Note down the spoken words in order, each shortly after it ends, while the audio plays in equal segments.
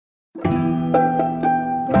Hello,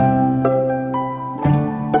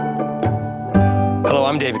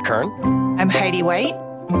 I'm David Kern. I'm Heidi White.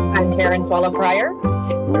 I'm Karen Swallow-Prior.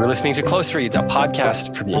 You're listening to Close Reads, a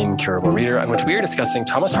podcast for the incurable reader, in which we are discussing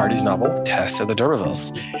Thomas Hardy's novel, Tess of the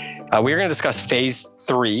D'Urbervilles. We're going to discuss phase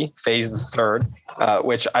the third,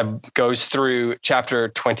 which goes through chapter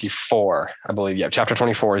 24, I believe. Yeah, chapter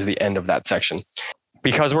 24 is the end of that section.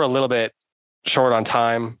 Because we're a little bit short on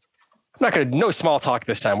time, I'm not going to, no small talk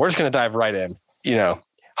this time. We're just going to dive right in.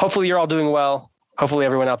 Hopefully you're all doing well. Hopefully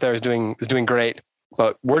everyone out there is doing great,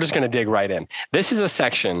 but we're just going to dig right in. This is a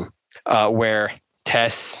section where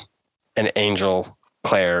Tess and Angel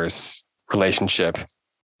Claire's relationship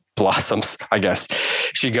blossoms, I guess.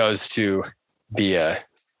 She goes to be a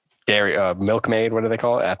milkmaid, what do they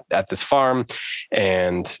call it, at this farm,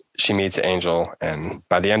 and she meets Angel, and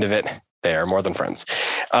by the end of it, they are more than friends.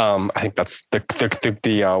 I think that's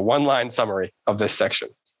the one-line summary of this section.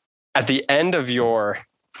 At the end of your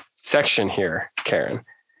section here, Karen,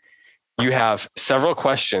 you have several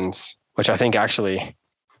questions, which I think actually,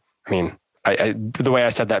 the way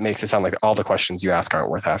I said that makes it sound like all the questions you ask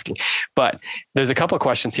aren't worth asking. But there's a couple of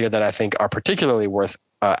questions here that I think are particularly worth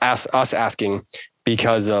us asking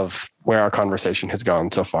because of where our conversation has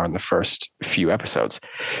gone so far in the first few episodes.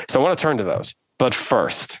 So I want to turn to those. But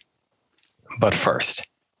first,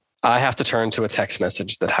 I have to turn to a text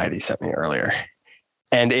message that Heidi sent me earlier.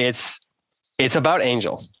 And it's about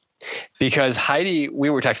Angel. Because Heidi,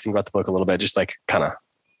 we were texting about the book a little bit, just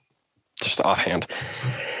offhand.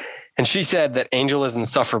 And she said that Angel is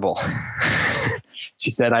insufferable.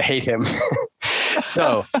 She said, I hate him.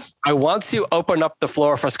 So I want to open up the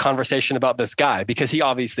floor for us conversation about this guy, because he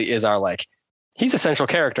obviously is he's a central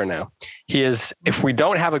character now. He is, if we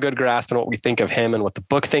don't have a good grasp on what we think of him and what the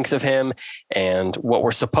book thinks of him and what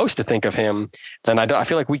we're supposed to think of him, then I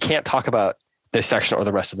feel like we can't talk about this section or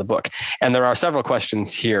the rest of the book. And there are several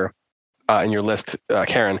questions here in your list,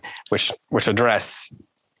 Karen, which address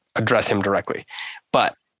him directly.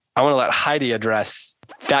 But I want to let Heidi address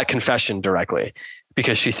that confession directly,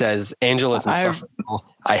 because she says, Angel is insufferable.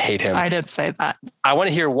 I hate him. I did say that. I want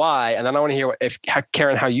to hear why. And then I want to hear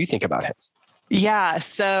Karen, how you think about him. Yeah.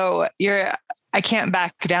 So I can't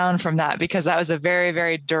back down from that, because that was a very,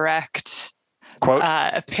 very direct quote,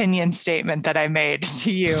 opinion statement that I made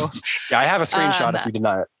to you. Yeah, I have a screenshot if you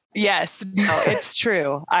deny it. Yes, no, it's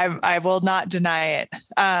true. I will not deny it.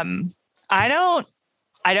 I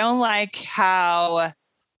don't like how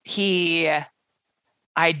he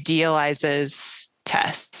idealizes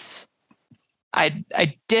Tess. I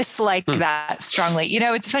dislike that strongly.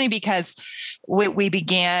 It's funny because we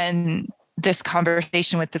began this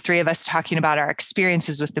conversation with the three of us talking about our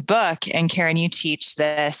experiences with the book. And Karen, you teach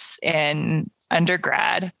this in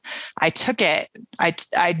undergrad. I took it.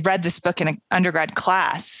 I'd read this book in an undergrad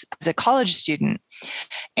class as a college student,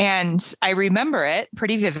 and I remember it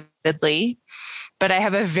pretty vividly, but I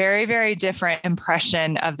have a very, very different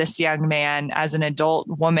impression of this young man as an adult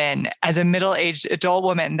woman, as a middle-aged adult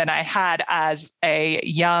woman, than I had as a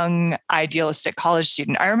young idealistic college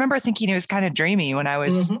student. I remember thinking he was kind of dreamy when I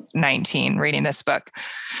was 19 reading this book.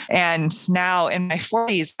 And now in my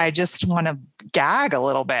 40s, I just want to gag a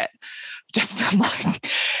little bit.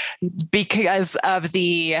 Because of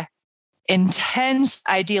the intense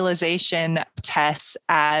idealization of Tess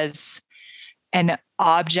as an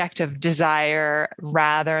object of desire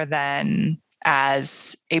rather than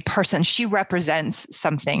as a person. She represents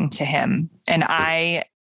something to him. And I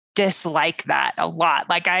dislike that a lot.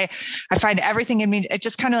 I find everything in me, it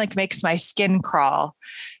just kind of makes my skin crawl,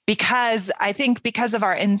 because I think because of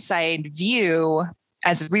our inside view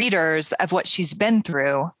as readers of what she's been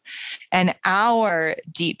through and our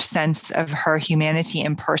deep sense of her humanity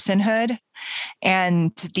and personhood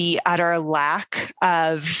and the utter lack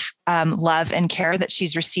of love and care that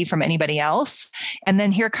she's received from anybody else. And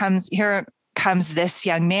then here comes this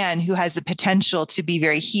young man who has the potential to be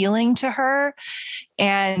very healing to her,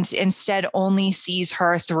 and instead only sees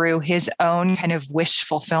her through his own kind of wish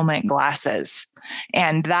fulfillment glasses.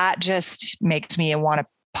 And that just makes me want to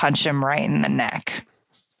punch him right in the neck.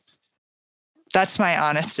 That's my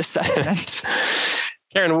honest assessment.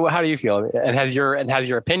 Karen, how do you feel? And has your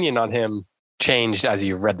opinion on him changed as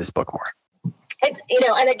you've read this book more? It's,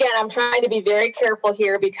 and again, I'm trying to be very careful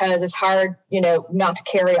here because it's hard, not to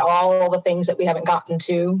carry all the things that we haven't gotten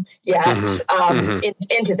to yet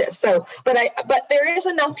into this. So, but there is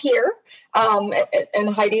enough here.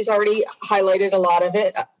 And Heidi's already highlighted a lot of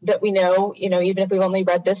it that we know, even if we've only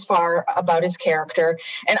read this far about his character.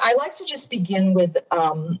 And I like to just begin with,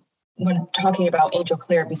 when talking about Angel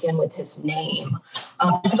Claire, begin with his name.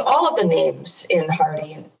 Because all of the names in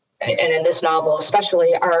Hardy and in this novel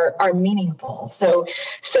especially, are meaningful. So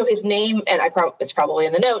his name, and it's probably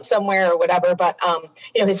in the notes somewhere or whatever, but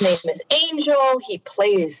his name is Angel. He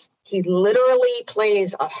literally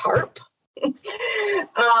plays a harp.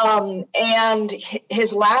 And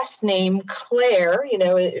his last name, Claire,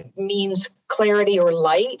 it means clarity or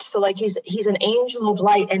light. So like he's an angel of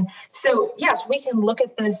light. And so, yes, we can look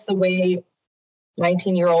at this the way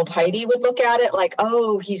 19-year-old Heidi would look at it, like,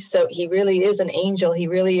 oh, he really is an angel. He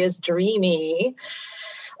really is dreamy.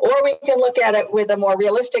 Or we can look at it with a more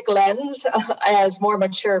realistic lens as more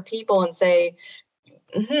mature people and say,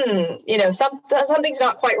 something's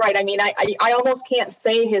not quite right. I mean, I almost can't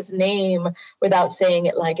say his name without saying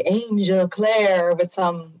it like Angel Claire with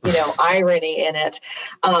some, irony in it.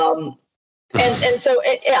 And so,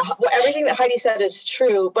 everything that Heidi said is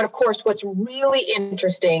true. But of course, what's really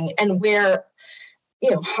interesting and where,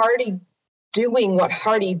 Hardy doing what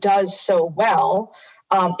Hardy does so well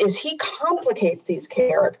is he complicates these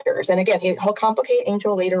characters. And again, he'll complicate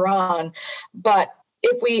Angel later on. But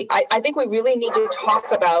I think we really need to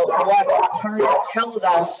talk about what Hardy tells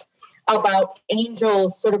us about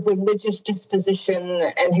Angel's sort of religious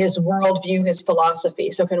disposition and his worldview, his philosophy.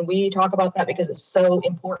 So can we talk about that, because it's so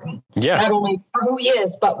important? Yeah. Not only for who he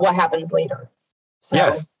is, but what happens later. So.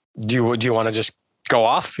 Yeah. Do you want to just go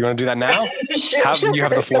off? You want to do that now? Sure, you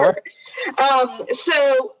have the floor.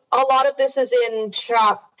 So a lot of this is in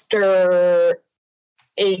chapter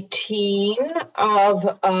 18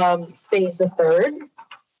 of Phase the Third.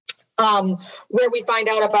 Where we find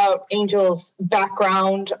out about Angel's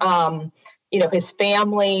background, his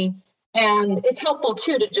family. And it's helpful,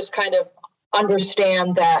 too, to just kind of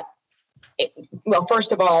understand that,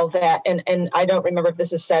 first of all, that, and I don't remember if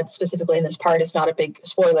this is said specifically in this part, it's not a big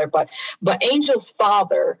spoiler, but Angel's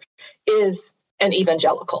father is an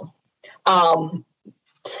evangelical.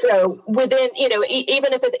 So within,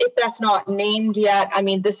 even if that's not named yet, I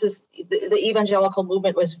mean, this is the evangelical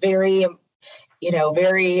movement was very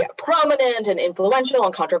prominent and influential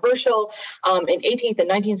and controversial in 18th and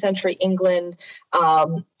 19th century England.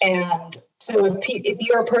 And so if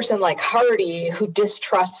you're a person like Hardy who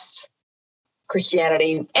distrusts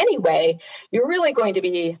Christianity anyway, you're really going to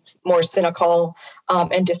be more cynical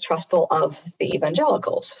and distrustful of the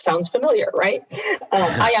evangelicals. Sounds familiar, right?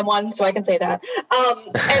 I am one, so I can say that.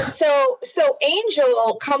 And so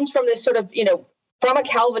Angel comes from this sort of, from a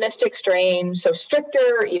Calvinistic strain, so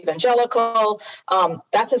stricter, evangelical.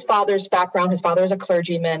 That's his father's background. His father is a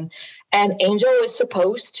clergyman. And Angel is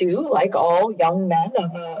supposed to, like all young men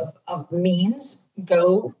of means,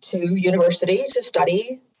 go to university to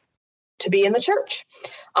study, to be in the church.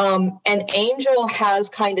 And Angel has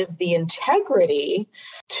kind of the integrity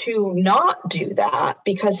to not do that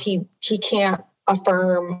because he can't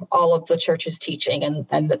affirm all of the church's teaching and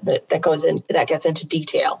that gets into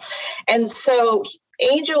detail. And so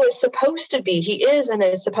Angel is supposed to be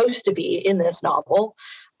in this novel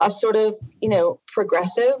a sort of,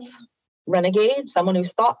 progressive renegade, someone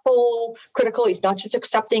who's thoughtful, critical. He's not just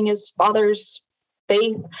accepting his father's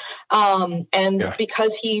faith.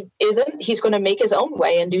 Because he isn't, he's going to make his own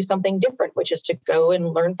way and do something different, which is to go and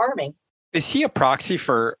learn farming. Is he a proxy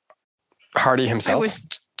for Hardy himself? I was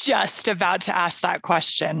just about to ask that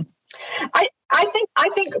question. I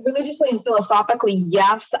think religiously and philosophically,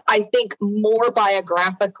 yes. I think more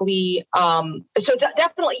biographically,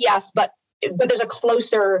 definitely yes, but there's a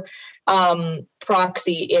closer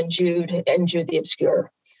proxy in Jude the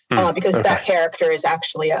Obscure. Because that character is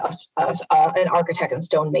actually an architect and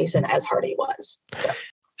stonemason, as Hardy was.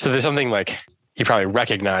 So there's something like he probably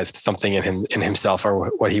recognized something in himself, or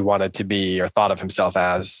what he wanted to be, or thought of himself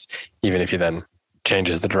as, even if he then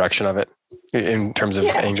changes the direction of it in terms of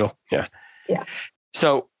Angel. Yeah.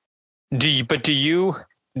 So so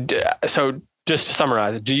just to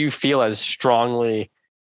summarize, do you feel as strongly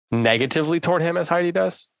negatively toward him as Heidi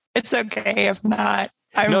does? It's okay if not.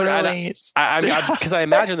 Because I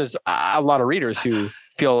imagine there's a lot of readers who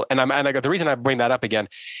feel, and the reason I bring that up again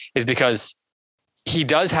is because he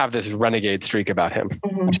does have this renegade streak about him,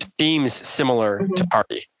 which seems similar to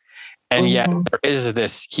Hardy, and yet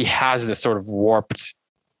he has this sort of warped,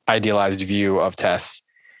 idealized view of Tess,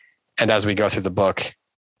 and as we go through the book,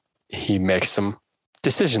 he makes some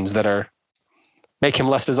decisions that make him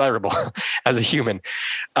less desirable as a human,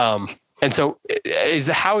 and so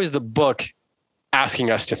how is the book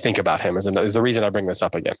asking us to think about him is the reason I bring this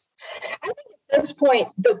up again. I think at this point,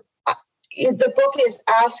 the book is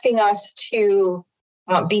asking us to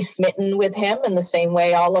be smitten with him in the same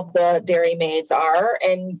way all of the dairymaids are,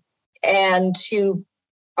 and to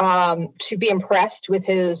be impressed with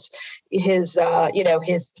his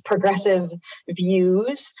progressive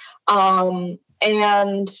views,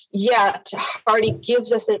 And yet Hardy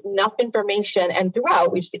gives us enough information, and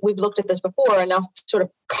throughout we've looked at this before, enough sort of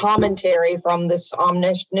commentary from this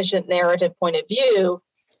omniscient narrative point of view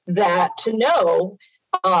that to know,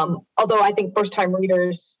 although I think first-time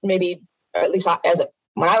readers, maybe, or at least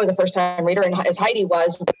when I was a first-time reader and as Heidi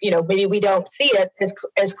was, maybe we don't see it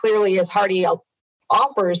as clearly as Hardy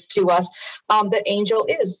offers to us, that Angel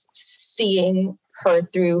is seeing her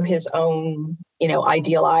through his own,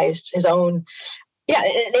 idealized, his own. Yeah,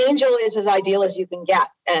 an angel is as ideal as you can get,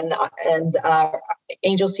 and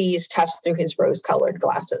Angel sees Tess through his rose-colored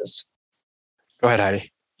glasses. Go ahead,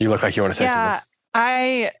 Heidi. You look like you want to say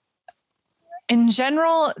something. In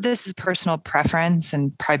general, this is personal preference,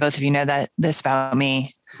 and probably both of you know that this about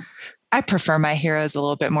me. I prefer my heroes a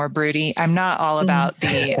little bit more broody. I'm not all about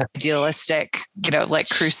the idealistic, like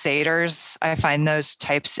crusaders. I find those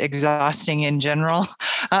types exhausting in general.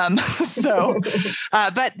 But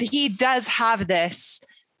he does have this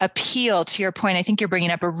appeal to your point. I think you're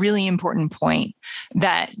bringing up a really important point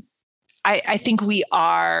that I think we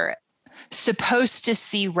are supposed to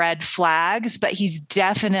see red flags, but he's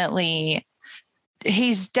definitely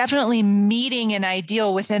meeting an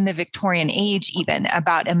ideal within the Victorian age, even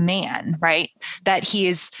about a man, right? That he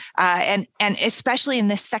is, and especially in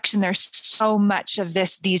this section, there's so much of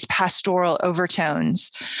these pastoral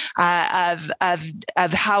overtones of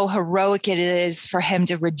how heroic it is for him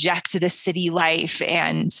to reject the city life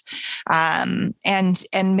and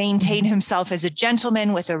maintain himself as a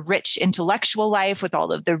gentleman with a rich intellectual life, with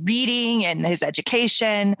all of the reading and his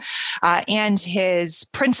education and his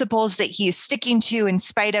principles that he is sticking to in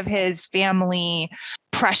spite of his family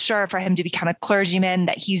pressure for him to become a clergyman,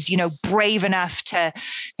 that he's, brave enough to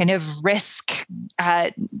kind of risk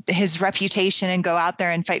his reputation and go out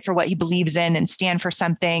there and fight for what he believes in and stand for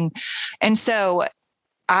something. And so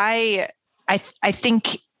I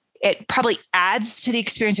think it probably adds to the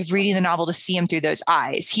experience of reading the novel to see him through those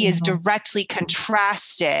eyes. He is directly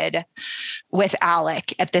contrasted with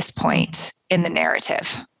Alec at this point in the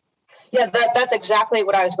narrative. Yeah, that's exactly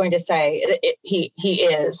what I was going to say. He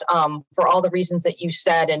is, for all the reasons that you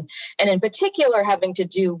said, and in particular having to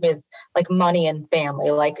do with like money and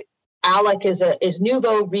family. Like Alec is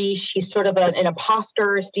nouveau riche. He's sort of an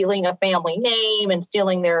imposter, stealing a family name and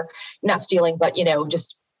not stealing, but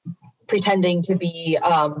just pretending to be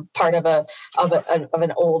part of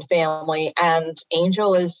an old family. And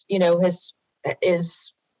Angel is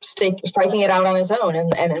striking it out on his own,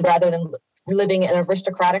 and rather than living an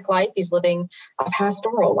aristocratic life, he's living a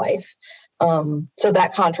pastoral life. So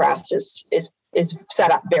that contrast is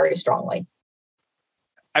set up very strongly.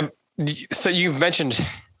 So you've mentioned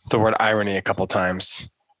the word irony a couple of times,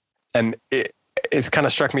 and it's kind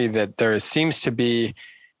of struck me that there seems to be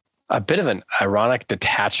a bit of an ironic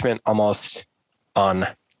detachment almost on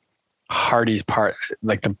Hardy's part,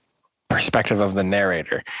 like the perspective of the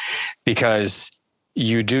narrator, because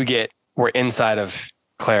we're inside of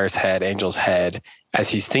Claire's head, Angel's head, as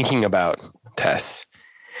he's thinking about Tess.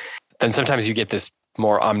 Then sometimes you get this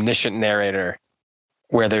more omniscient narrator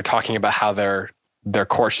where they're talking about how their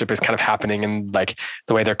courtship is kind of happening and like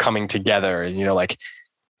the way they're coming together, and like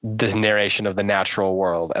this narration of the natural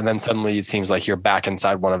world. And then suddenly it seems like you're back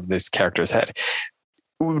inside one of this character's head.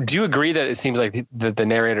 Do you agree that it seems like the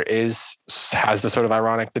narrator has the sort of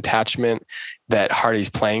ironic detachment that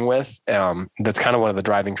Hardy's playing with? That's kind of one of the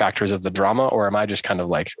driving factors of the drama, or am I just kind of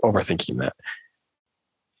like overthinking that?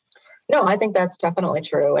 No, I think that's definitely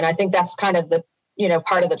true. And I think that's kind of the,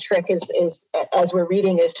 part of the trick is as we're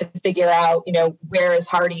reading is to figure out, where is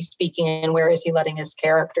Hardy speaking and where is he letting his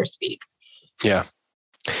character speak? Yeah.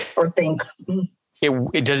 Or think.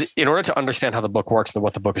 It does. In order to understand how the book works and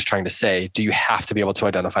what the book is trying to say, do you have to be able to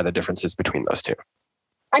identify the differences between those two?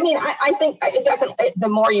 I mean, I think definitely the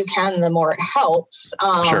more you can, the more it helps.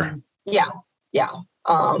 Sure. Yeah.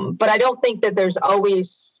 But I don't think that there's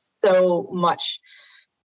always so much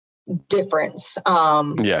difference.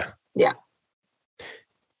 Yeah.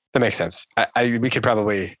 That makes sense. We could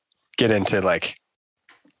probably get into like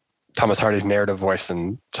Thomas Hardy's narrative voice,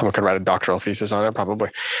 and someone could write a doctoral thesis on it.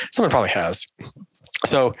 Probably. Someone probably has.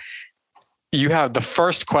 So you have the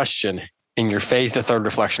first question in your phase, the third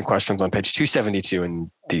reflection questions on page 272 in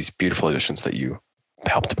these beautiful editions that you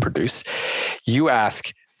helped to produce. You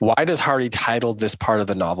ask, why does Hardy title this part of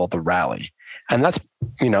the novel The Rally? And that's,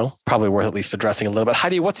 probably worth at least addressing a little bit.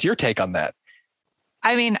 Heidi, what's your take on that?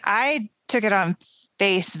 I mean, I took it on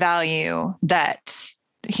face value that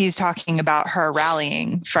he's talking about her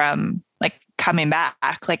rallying from like coming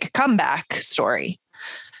back, like a comeback story.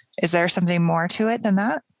 Is there something more to it than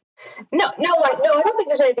that? I don't think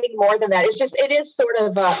there's anything more than that. It is sort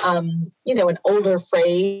of an older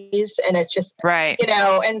phrase, and it's just right,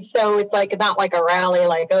 and so it's like not like a rally,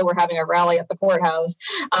 like, oh, we're having a rally at the courthouse.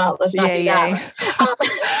 Let's not do that.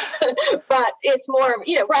 But it's more of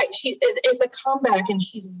right. It's a comeback, and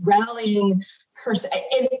she's rallying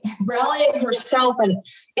herself, and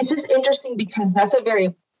it's just interesting because that's a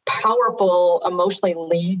very powerful, emotionally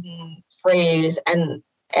laden phrase, and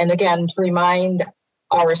again to remind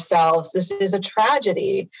ourselves this is a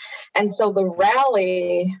tragedy, and so the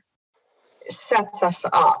rally sets us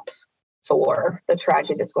up for the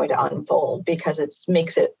tragedy that's going to unfold because it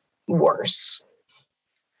makes it worse.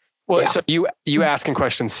 Well, so you ask in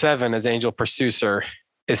question 7, as Angel pursues her,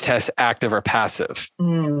 is Tess active or passive?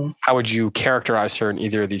 How would you characterize her in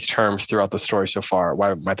either of these terms throughout the story so far?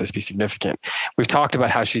 Why might this be significant? We've talked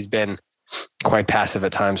about how she's been quite passive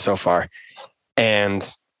at times so far,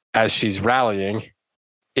 and as she's rallying,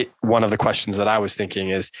 one of the questions that I was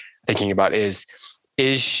thinking about is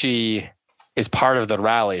part of the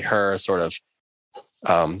rally her sort of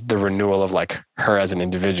the renewal of like her as an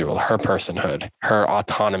individual, her personhood, her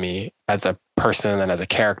autonomy as a person and as a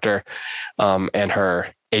character, and her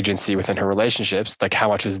agency within her relationships. Like, how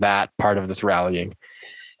much is that part of this rallying?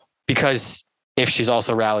 Because if she's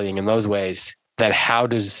also rallying in those ways, then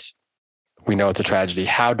we know it's a tragedy.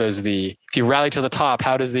 If you rally to the top,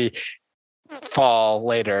 how does the fall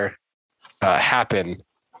later happen?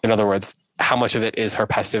 In other words, how much of it is her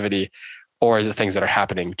passivity, or is it things that are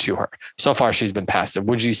happening to her? So far, she's been passive.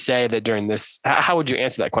 Would you say that during this, how would you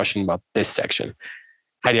answer that question about this section?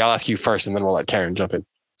 Heidi, I'll ask you first, and then we'll let Karen jump in.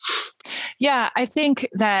 Yeah, I think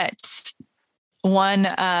that one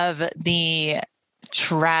of the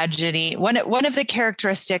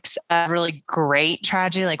characteristics of really great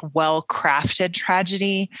tragedy, like well-crafted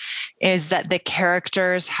tragedy, is that the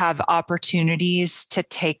characters have opportunities to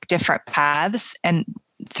take different paths and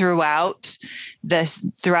throughout the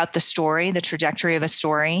story, the trajectory of a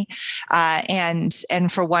story, and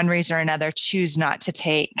for one reason or another, choose not to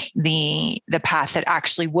take the path that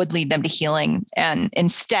actually would lead them to healing, and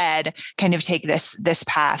instead kind of take this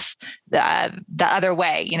path the other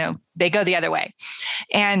way. They go the other way,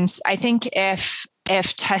 and I think if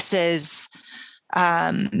Tess's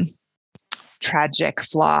tragic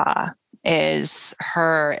flaw is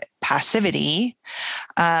her passivity,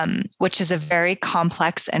 which is a very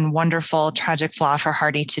complex and wonderful tragic flaw for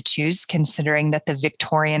Hardy to choose, considering that the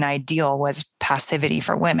Victorian ideal was passivity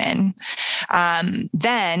for women.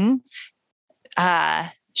 Then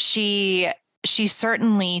she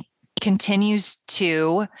certainly continues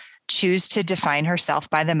to choose to define herself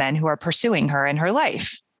by the men who are pursuing her in her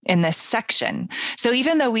life in this section. So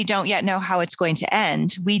even though we don't yet know how it's going to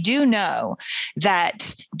end, we do know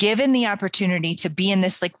that given the opportunity to be in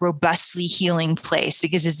this like robustly healing place,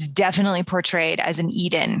 because it's definitely portrayed as an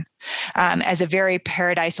Eden, as a very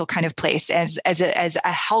paradisal kind of place, as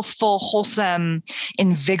a healthful, wholesome,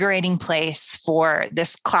 invigorating place for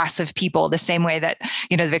this class of people, the same way that,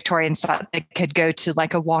 the Victorians thought they could go to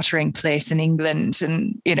like a watering place in England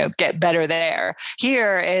and, get better there.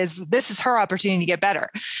 This is her opportunity to get better.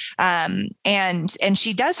 And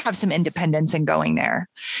she does have some independence in going there.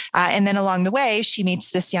 And then along the way, she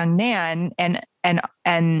meets this young man and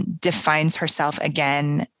defines herself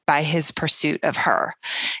again by his pursuit of her.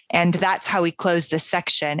 And that's how we close this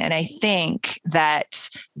section. And I think that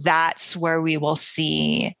that's where we will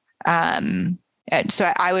see.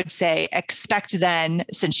 So I would say expect then,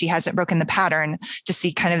 since she hasn't broken the pattern, to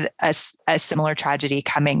see kind of a similar tragedy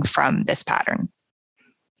coming from this pattern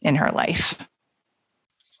in her life.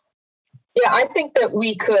 Yeah, I think that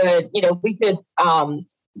we could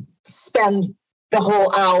spend the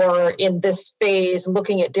whole hour in this phase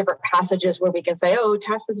looking at different passages where we can say, oh,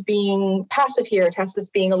 Tess is being passive here, Tess is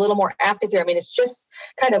being a little more active here. I mean, it's just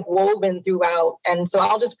kind of woven throughout. And so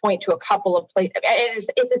I'll just point to a couple of places.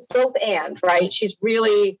 It's both and, right? She's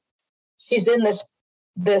in this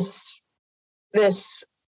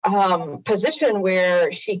position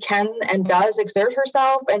where she can and does exert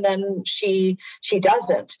herself, and then she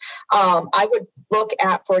doesn't. I would look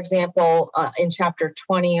at, for example, in chapter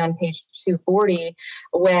 20 on page 240,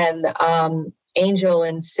 when Angel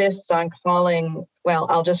insists on calling, well,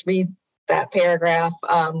 I'll just read that paragraph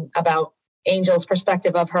about Angel's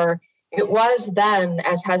perspective of her. It was then,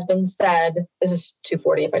 as has been said, this is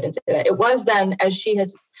 240 if I didn't say that. It was then, as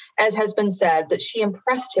has been said, that she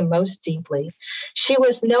impressed him most deeply. She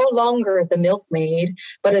was no longer the milkmaid,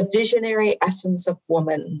 but a visionary essence of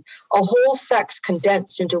woman, a whole sex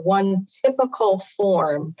condensed into one typical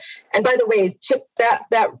form. And by the way,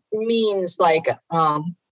 that means like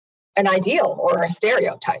an ideal or a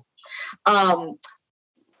stereotype.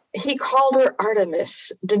 he called her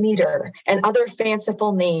Artemis, Demeter, and other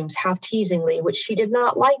fanciful names half teasingly, which she did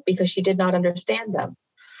not like because she did not understand them.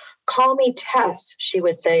 Call me Tess, she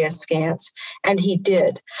would say askance, and he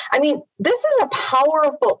did. I mean, this is a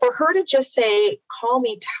powerful, for her to just say, call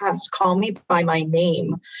me Tess, call me by my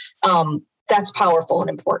name, that's powerful and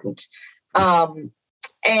important. The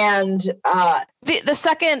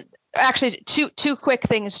second, actually, two quick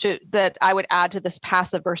things that I would add to this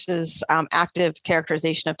passive versus active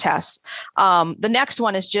characterization of Tess. The next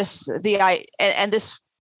one is just and this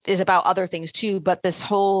is about other things too, but this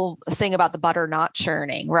whole thing about the butter not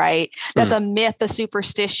churning, right? That's a myth, a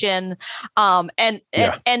superstition. And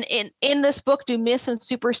in this book, do myths and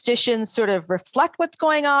superstitions sort of reflect what's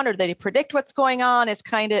going on, or do they predict what's going on? It's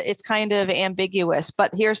kind of ambiguous. But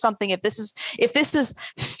here's something: if this is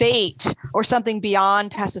fate or something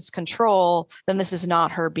beyond Tess's control, then this is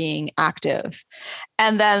not her being active.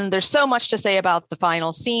 And then there's so much to say about the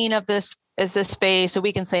final scene of this phase, so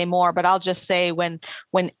we can say more, but I'll just say when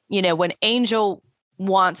Angel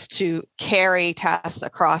wants to carry Tess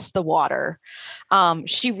across the water,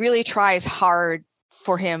 she really tries hard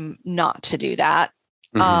for him not to do that.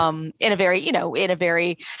 In a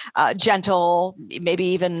very gentle, maybe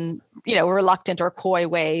even reluctant or coy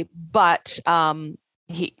way, but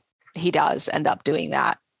he does end up doing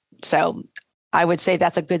that. So I would say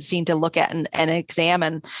that's a good scene to look at and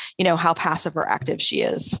examine, how passive or active she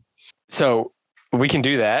is. So we can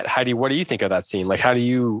do that. Heidi, what do you think of that scene? Like, how do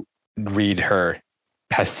you read her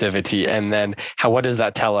passivity? And then what does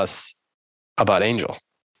that tell us about Angel?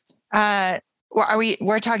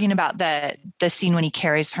 We're talking about the scene when he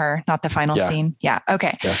carries her, not the final scene. Yeah.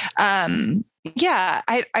 Okay. Yeah.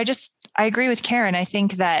 I agree with Karen. I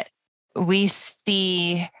think that we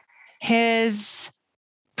see his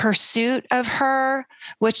pursuit of her,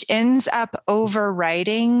 which ends up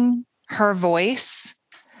overriding her voice.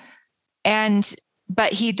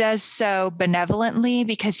 But he does so benevolently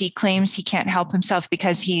because he claims he can't help himself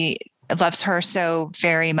because he loves her so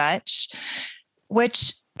very much,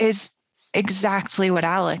 which is exactly what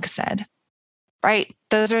Alex said, right?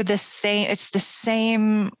 Those are the same. It's the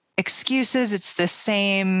same excuses. It's the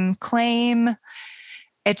same claim.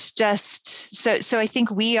 It's just so I think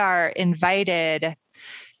we are invited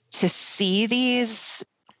to see these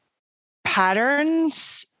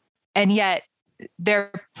patterns, and yet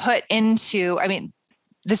they're put into,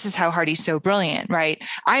 this is how Hardy's so brilliant, right?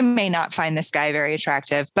 I may not find this guy very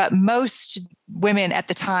attractive, but most women at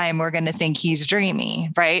the time were going to think he's dreamy,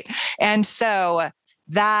 right? And so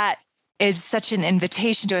that is such an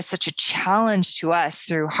invitation to us, such a challenge to us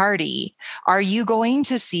through Hardy. Are you going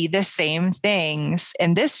to see the same things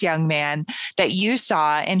in this young man that you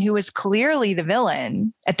saw and who was clearly the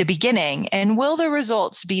villain at the beginning? And will the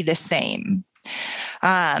results be the same?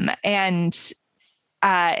 And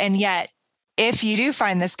yet, if you do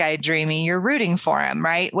find this guy dreamy, you're rooting for him,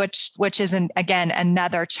 right? Which is again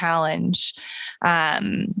another challenge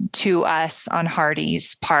to us on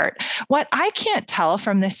Hardy's part. What I can't tell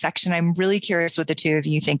from this section, I'm really curious what the two of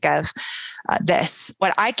you think of this.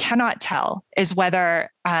 What I cannot tell is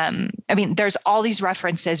whether, there's all these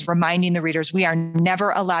references reminding the readers we are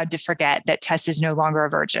never allowed to forget that Tess is no longer a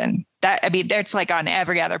virgin. It's like on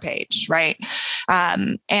every other page, right?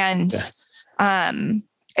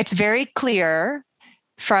 It's very clear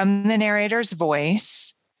from the narrator's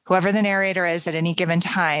voice, whoever the narrator is at any given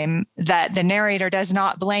time, that the narrator does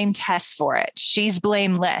not blame Tess for it. She's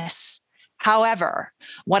blameless. However,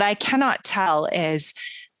 what I cannot tell is,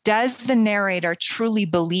 does the narrator truly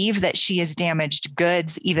believe that she has damaged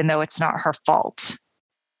goods, even though it's not her fault?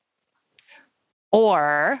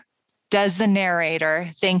 Or does the narrator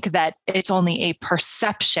think that it's only a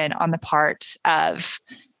perception on the part of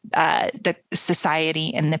the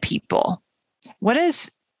society and the people? What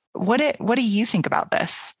do you think about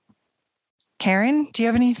this? Karen, do you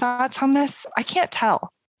have any thoughts on this? I can't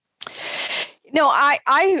tell. No,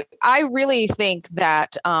 I really think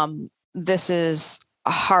that this is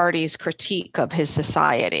Hardy's critique of his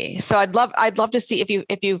society. So I'd love to see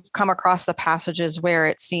if you've come across the passages where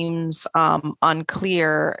it seems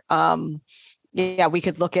unclear. We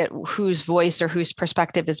could look at whose voice or whose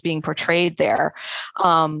perspective is being portrayed there.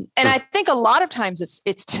 And I think a lot of times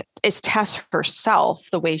it's Tess herself,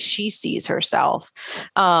 the way she sees herself.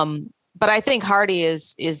 But I think Hardy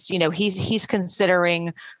is he's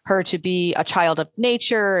considering her to be a child of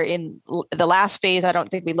nature. In the last phase, I don't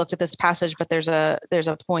think we looked at this passage, but there's a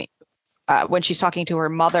point when she's talking to her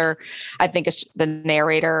mother. I think it's the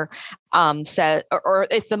narrator said, or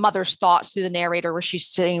it's the mother's thoughts through the narrator, where she's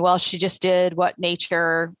saying, well, she just did what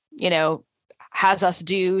nature, has us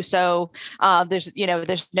do. So there's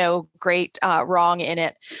no great wrong in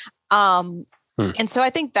it. And so I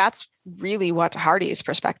think that's really what Hardy's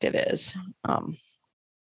perspective is.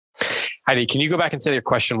 Heidi, can you go back and say your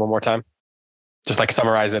question one more time? Just like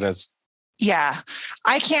summarize it as. Yeah,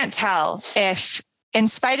 I can't tell if, in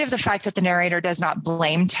spite of the fact that the narrator does not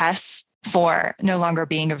blame Tess for no longer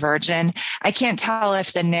being a virgin, I can't tell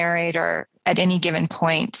if the narrator at any given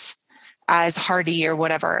point, as Hardy or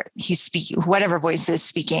whatever he's speaking, whatever voice is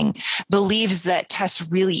speaking, believes that Tess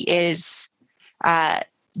really is,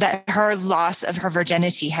 that her loss of her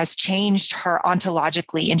virginity has changed her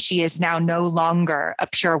ontologically, and she is now no longer a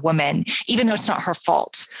pure woman, even though it's not her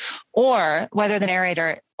fault, or whether the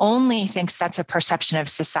narrator only thinks that's a perception of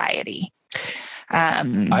society.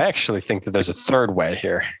 I actually think that there's a third way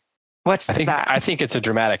here. What's that? I think it's a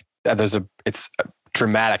dramatic. It's a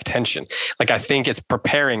dramatic tension. Like, I think it's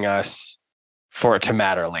preparing us for it to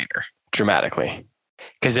matter later, dramatically.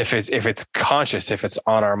 Because if it's conscious, if it's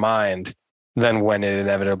on our mind, then when it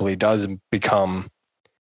inevitably does become,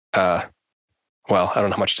 well, I don't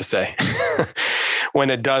know how much to say. When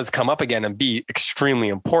it does come up again and be extremely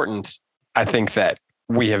important, I think that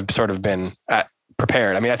we have sort of been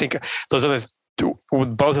prepared. I mean, I think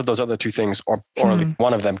both of those other two things, or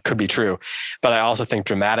one of them, could be true. But I also think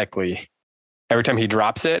dramatically, every time he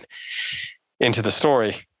drops it into the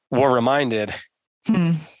story, we're reminded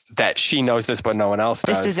that she knows this, but no one else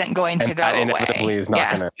does. This isn't going to go away. Inevitably is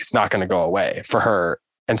it's not going to go away for her.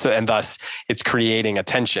 And thus it's creating a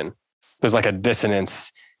tension. There's like a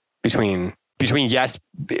dissonance between, yes,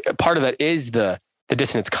 part of that is the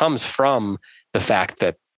dissonance comes from the fact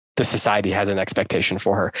that the society has an expectation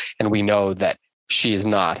for her. And we know that she is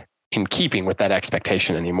not in keeping with that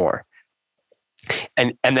expectation anymore.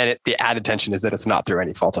 And then the added tension is that it's not through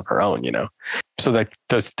any fault of her own, So that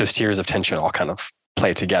those tiers of tension all kind of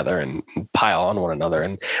play together and pile on one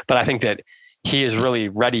another. But I think that he is really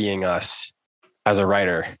readying us as a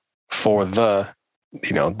writer for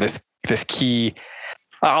this key,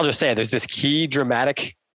 I'll just say, there's this key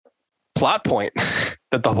dramatic plot point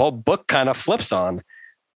that the whole book kind of flips on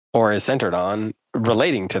or is centered on,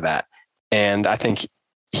 relating to that. And I think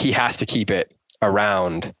he has to keep it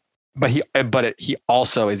around, but he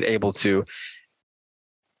also is able to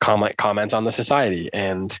comment on the society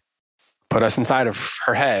and put us inside of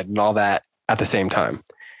her head and all that at the same time.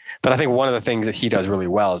 But I think one of the things that he does really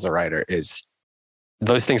well as a writer is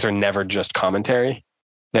those things are never just commentary.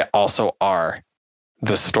 They also are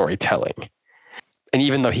the storytelling. And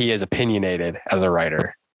even though he is opinionated as a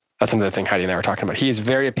writer, that's another thing Heidi and I were talking about. He is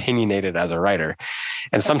very opinionated as a writer.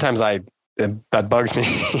 And sometimes that bugs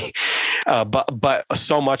me. But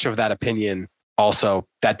so much of that opinion also,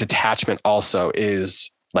 that detachment also is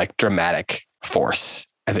like dramatic force,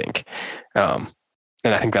 I think. And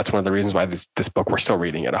I think that's one of the reasons why this book, we're still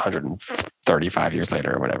reading it 135 years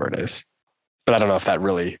later or whatever it is. But I don't know if that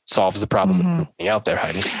really solves the problem out there,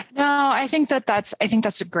 Heidi. No, I think that's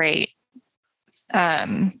a great,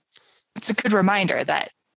 it's a good reminder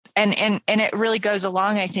that, and it really goes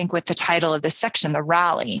along, I think, with the title of this section, The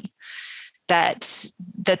Rally, that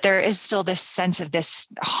there is still this sense of this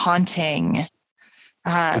haunting.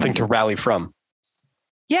 Something to rally from.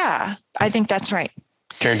 Yeah, I think that's right.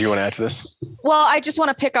 Karen, do you want to add to this? Well, I just want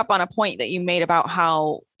to pick up on a point that you made about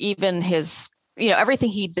how even his, everything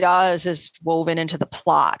he does is woven into the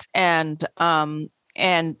plot. And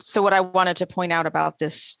so what I wanted to point out about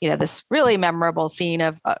this, this really memorable scene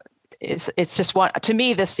of, it's just one, to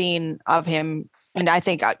me, the scene of him. And I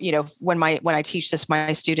think, when I teach this,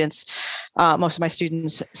 my students, most of my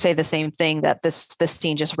students say the same thing, that this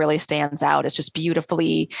scene just really stands out. It's just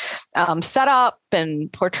beautifully set up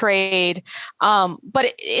and portrayed.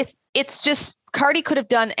 But it's just, Hardy could have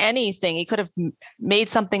done anything. He could have made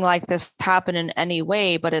something like this happen in any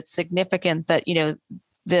way, but it's significant that,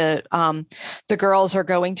 the girls are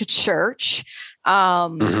going to church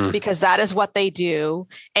because that is what they do.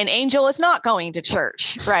 And Angel is not going to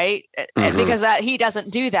church, right? Because he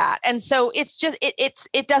doesn't do that. And so it's just,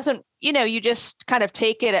 it doesn't, you just kind of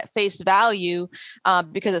take it at face value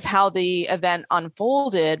because it's how the event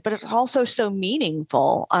unfolded, but it's also so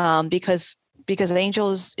meaningful because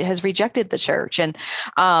Angel has rejected the church and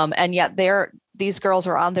yet these girls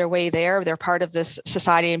are on their way there. They're part of this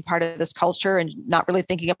society and part of this culture and not really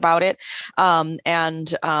thinking about it. And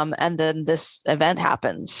then this event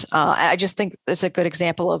happens. I just think it's a good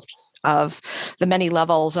example of the many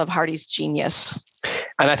levels of Hardy's genius.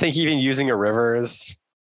 And I think even using a river is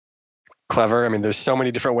clever. I mean, there's so many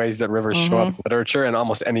different ways that rivers show up in literature, and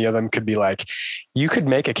almost any of them could be like, you could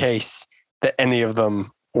make a case that any of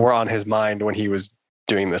them were on his mind when he was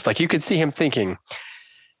doing this. Like, you could see him thinking,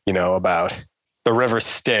 about the river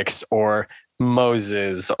Styx or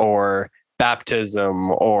Moses or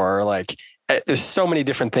baptism or like, there's so many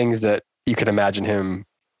different things that you could imagine him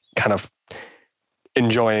kind of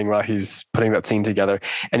enjoying while he's putting that scene together.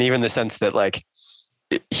 And even the sense that like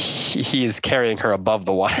he is carrying her above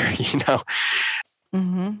the water, you know,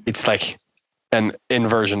 it's like an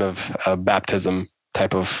inversion of a baptism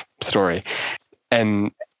type of story.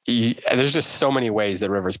 And there's just so many ways that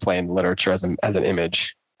rivers play in literature as an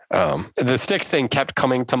image. The Styx thing kept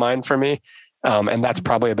coming to mind for me. And that's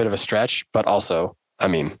probably a bit of a stretch, but also, I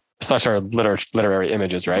mean, such are literary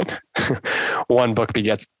images, right? One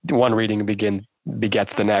reading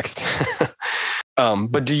begets the next.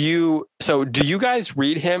 But do you guys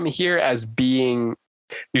read him here as being,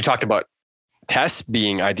 you talked about Tess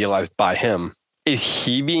being idealized by him. Is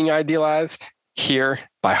he being idealized here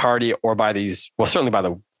by Hardy or by these, well, certainly by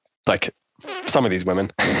some of these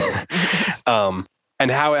women? And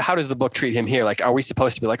how does the book treat him here? Like, are we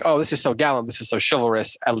supposed to be like, oh, this is so gallant, this is so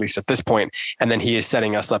chivalrous, at least at this point, and then he is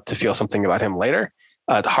setting us up to feel something about him later?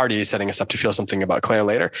 Hardy is setting us up to feel something about Claire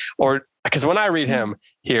later? Or, because when I read him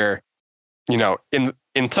here, you know, in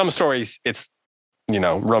some stories, it's, you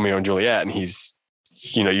know, Romeo and Juliet, and he's,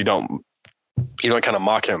 you know, you don't kind of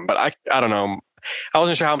mock him, but I don't know. I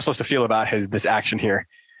wasn't sure how I'm supposed to feel about this action here.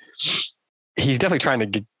 He's definitely trying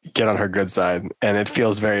to get on her good side, and it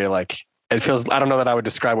feels very like, I don't know that I would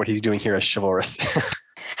describe what he's doing here as chivalrous.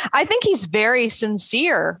 I think he's very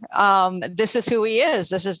sincere. This is who he is.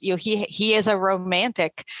 This is, you know, he is a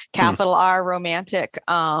romantic, capital R romantic.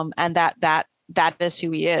 And that is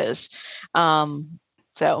who he is.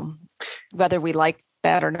 So whether we like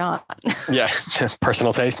that or not. Yeah.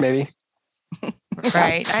 Personal taste, maybe.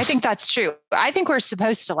 Right. I think that's true. I think we're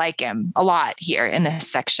supposed to like him a lot here in this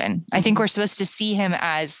section. I think we're supposed to see him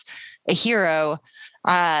as a hero.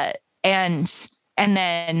 And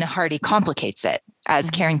then Hardy complicates it, as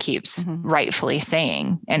Karen keeps rightfully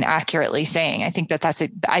saying and accurately saying. I think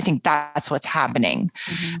that's what's happening.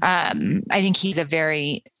 I think he's a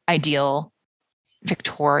very ideal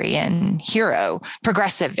Victorian hero,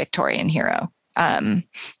 progressive Victorian hero. And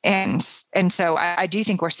so I do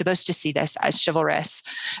think we're supposed to see this as chivalrous,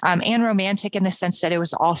 and romantic in the sense that it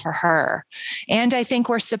was all for her. And I think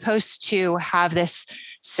we're supposed to have this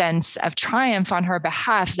sense of triumph on her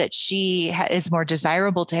behalf, that she is more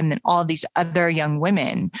desirable to him than all these other young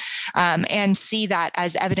women, and see that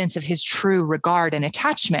as evidence of his true regard and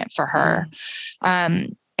attachment for her.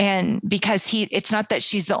 And because it's not that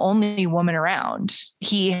she's the only woman around,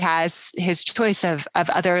 he has his choice of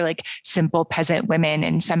other like simple peasant women,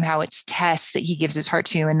 and somehow it's Tess that he gives his heart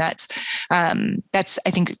to. And that's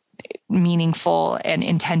I think meaningful and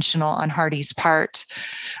intentional on Hardy's part.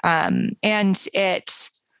 And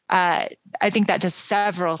I think that does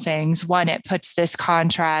several things. One, it puts this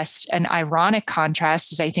contrast, an ironic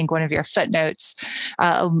contrast, as I think one of your footnotes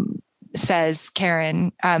says,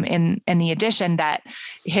 Karen, in the edition, that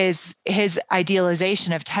his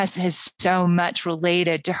idealization of Tess is so much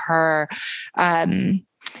related to her as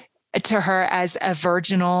a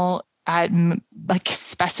virginal, like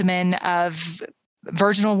specimen of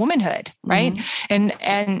virginal womanhood, right?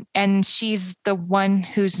 And she's the one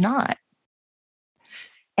who's not.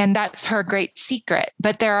 And that's her great secret.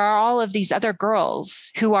 But there are all of these other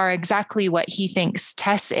girls who are exactly what he thinks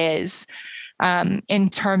Tess is, in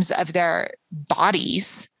terms of their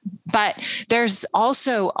bodies. But there's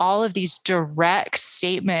also all of these direct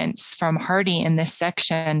statements from Hardy in this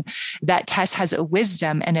section that Tess has a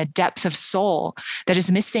wisdom and a depth of soul that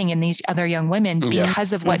is missing in these other young women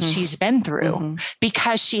because of what she's been through,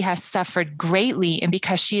 because she has suffered greatly, and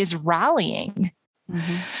because she is rallying.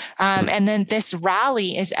 And then this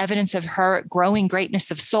rally is evidence of her growing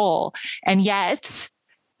greatness of soul. And yet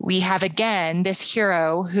we have again this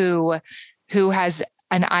hero who has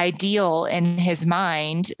an ideal in his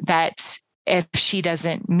mind that if she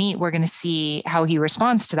doesn't meet, we're going to see how he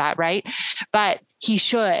responds to that, right? But he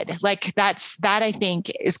should. Like that I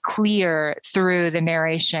think is clear through the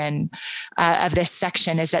narration of this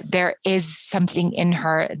section, is that there is something in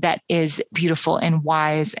her that is beautiful and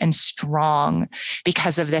wise and strong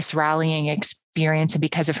because of this rallying experience and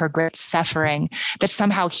because of her great suffering that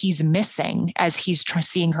somehow he's missing, as he's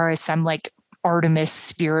seeing her as some like Artemis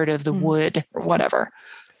spirit of the wood or whatever.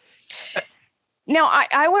 Now,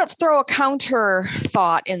 I want to throw a counter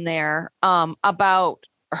thought in there about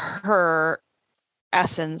her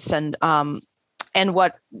essence and her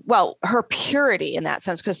purity in that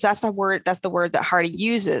sense, because that's the word that Hardy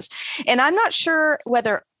uses. And I'm not sure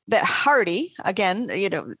whether that Hardy, again,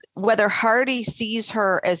 whether Hardy sees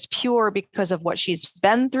her as pure because of what she's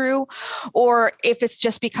been through, or if it's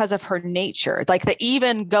just because of her nature, like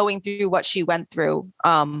even going through what she went through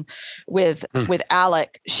with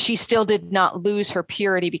Alec, she still did not lose her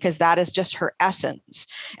purity because that is just her essence.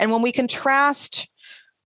 And when we contrast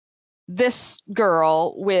this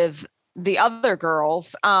girl with the other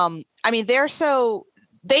girls,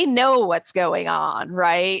 they know what's going on,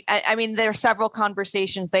 right? I mean, there are several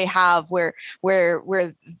conversations they have where they're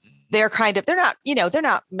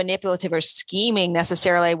not manipulative or scheming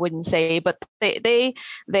necessarily, I wouldn't say, but they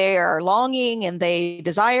are longing and they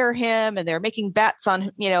desire him, and they're making bets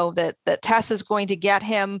on, that Tess is going to get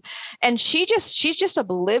him. And she's just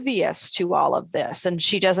oblivious to all of this. And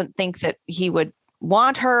she doesn't think that he would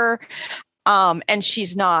want her. And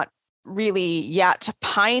she's not really yet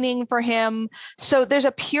pining for him. So there's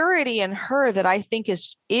a purity in her that I think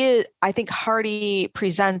I think Hardy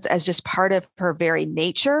presents as just part of her very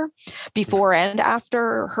nature before and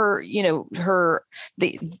after her,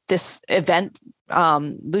 this event,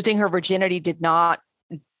 losing her virginity did not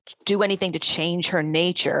do anything to change her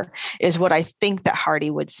nature, is what I think that Hardy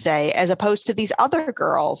would say, as opposed to these other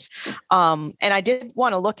girls. And I did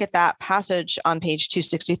want to look at that passage on page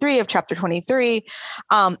 263 of chapter 23,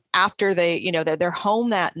 after they're home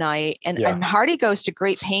that night. And Hardy goes to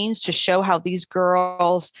great pains to show how these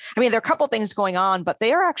girls, there are a couple things going on, but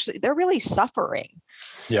they're really suffering.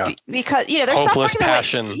 Yeah, because they're hopeless suffering.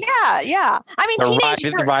 Passion. Yeah.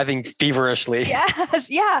 They're writhing feverishly. Yes,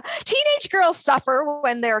 yeah. Teenage girls suffer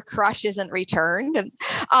when their crush isn't returned, and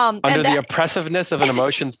under the oppressiveness of an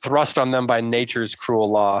emotion thrust on them by nature's cruel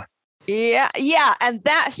law. Yeah, and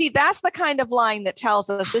that's the kind of line that tells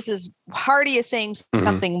us this is Hardy is saying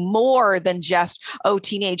something more than just,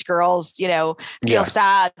 teenage girls, feel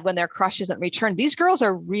sad when their crush isn't returned. These girls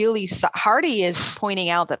are really, Hardy is pointing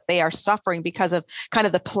out that they are suffering because of kind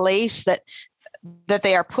of the place that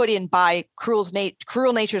they are put in by cruel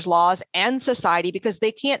nature's laws and society, because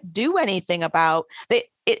they can't do anything about it.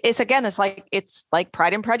 It's like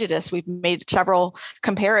Pride and Prejudice. We've made several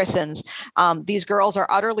comparisons. These girls are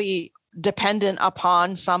utterly dependent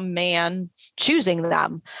upon some man choosing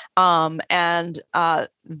them. And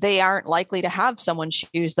they aren't likely to have someone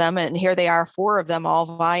choose them. And here they are, 4 of them all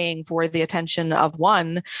vying for the attention of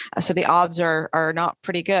one. So the odds are not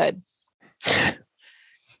pretty good.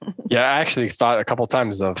 Yeah, I actually thought a couple of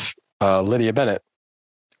times of Lydia Bennet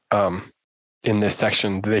in this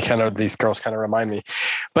section. These girls kind of remind me.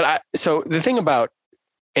 But so the thing about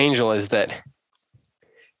Angel is that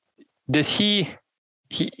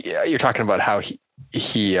you're talking about how he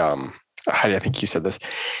Heidi, I think you said this.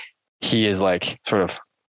 He is like sort of,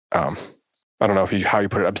 I don't know how you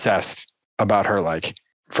put it, obsessed about her like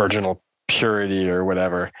virginal purity or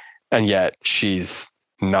whatever. And yet she's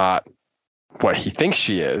not what he thinks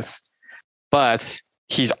she is. But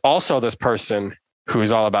he's also this person who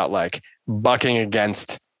is all about like bucking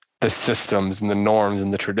against the systems and the norms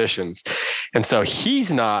and the traditions. And so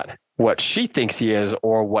he's not what she thinks he is,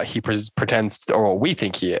 or what he pretends, or what we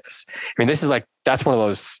think he is. This is that's one of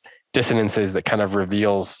those dissonances that kind of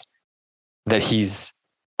reveals that he's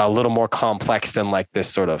a little more complex than like this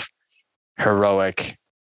sort of heroic,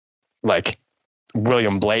 like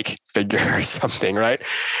William Blake figure or something, right?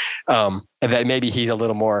 And that maybe he's a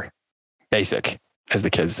little more basic, as the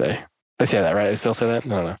kids say. They say that, right? They still say that?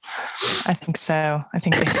 No. I think so. I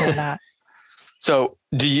think they say that. So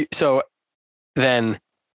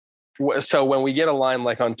when we get a line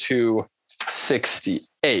like on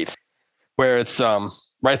 268, where it's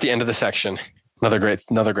right at the end of the section, another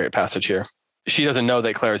great passage here. She doesn't know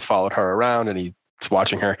that Claire has followed her around and he's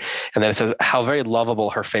watching her. And then it says how very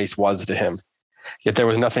lovable her face was to him. Yet there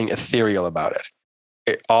was nothing ethereal about it.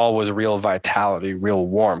 It all was real vitality, real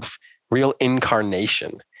warmth, real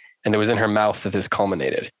incarnation. And it was in her mouth that this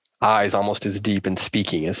culminated. Eyes almost as deep and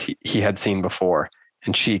speaking as he had seen before,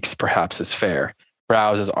 and cheeks perhaps as fair.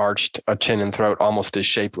 Brows as arched, a chin and throat almost as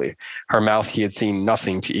shapely. Her mouth he had seen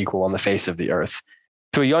nothing to equal on the face of the earth.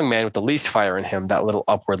 To a young man with the least fire in him, that little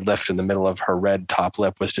upward lift in the middle of her red top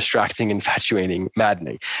lip was distracting, infatuating,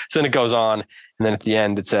 maddening. So then it goes on, and then at the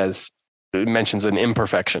end it mentions an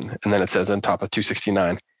imperfection, and then it says on top of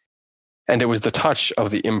 269, and it was the touch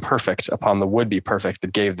of the imperfect upon the would-be perfect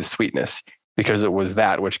that gave the sweetness, because it was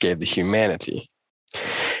that which gave the humanity.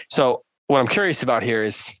 So what I'm curious about here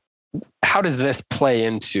is, how does this play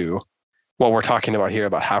into what we're talking about here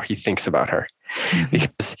about how he thinks about her?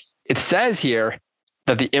 Because it says here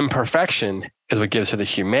that the imperfection is what gives her the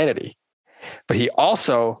humanity, but he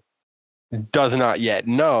also does not yet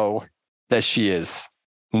know that she is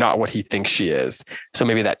not what he thinks she is. So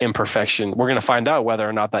maybe that imperfection, we're going to find out whether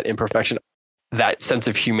or not that imperfection, that sense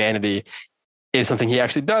of humanity, is something he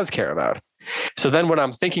actually does care about. So then what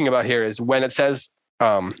I'm thinking about here is when it says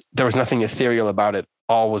there was nothing ethereal about it,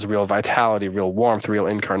 all was real vitality, real warmth, real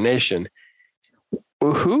incarnation.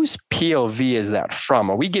 Whose POV is that from?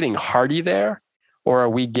 Are we getting Hardy there, or are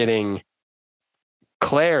we getting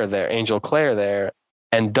Claire there, Angel Claire there?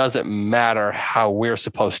 And does it matter how we're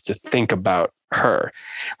supposed to think about her?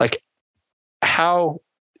 Like, how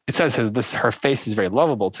it says her face is very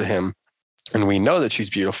lovable to him, and we know that she's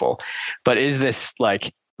beautiful, but is this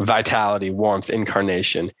like vitality, warmth,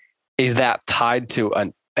 incarnation, is that tied to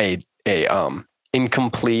a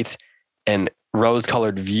incomplete and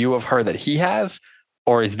rose-colored view of her that he has?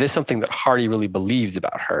 Or is this something that Hardy really believes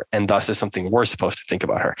about her, and thus is something we're supposed to think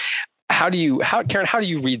about her? Karen, how do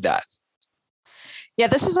you read that? Yeah,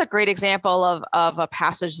 this is a great example of a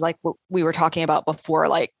passage like we were talking about before.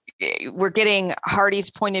 Like, we're getting Hardy's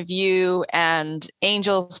point of view and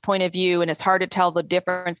Angel's point of view, and it's hard to tell the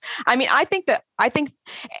difference. I mean, I think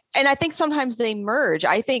sometimes they merge.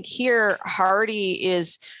 I think here Hardy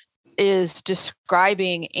is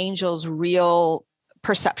describing Angel's real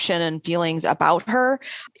perception and feelings about her.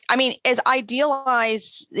 I mean, as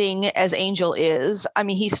idealizing as Angel is, I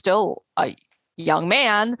mean, he's still a young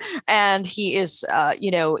man, and he is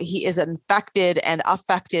infected and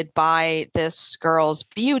affected by this girl's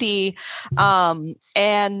beauty,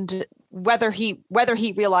 and whether he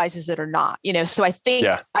realizes it or not, so I think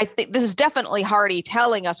this is definitely Hardy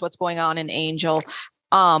telling us what's going on in Angel.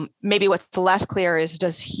 Maybe what's less clear is,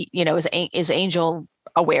 is Angel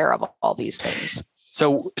aware of all these things?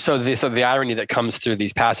 So the irony that comes through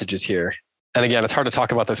these passages here, and again, it's hard to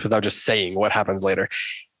talk about this without just saying what happens later.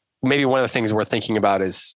 Maybe one of the things we're thinking about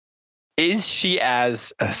is she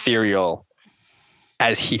as ethereal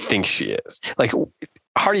as he thinks she is? Like,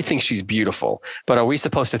 Hardy thinks she's beautiful, but are we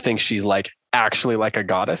supposed to think she's like actually like a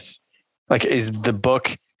goddess? Like, is the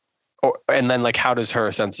book, and then like, how does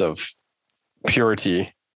her sense of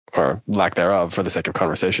purity or lack thereof, for the sake of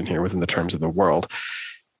conversation here within the terms of the world,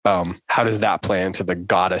 how does that play into the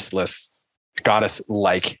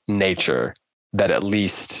goddess-like nature that at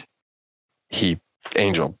least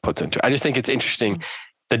Angel puts into? I just think it's interesting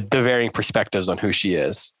the varying perspectives on who she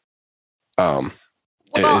is. I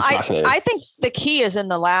think the key is in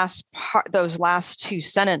the last part, those last two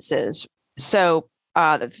sentences. So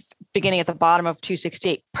the beginning at the bottom of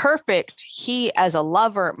 268, perfect, he as a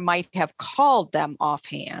lover might have called them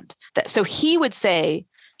offhand. So he would say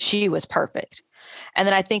she was perfect. And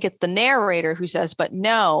then I think it's the narrator who says, but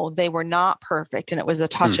no, they were not perfect. And it was the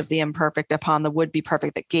touch of the imperfect upon the would-be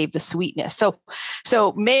perfect that gave the sweetness.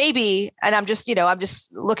 So maybe, and I'm just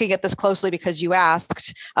looking at this closely because you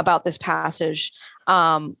asked about this passage.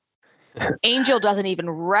 Angel doesn't even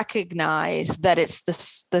recognize that it's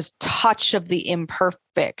this touch of the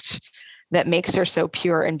imperfect that makes her so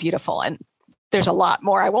pure and beautiful. And there's a lot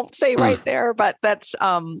more I won't say right there, but that's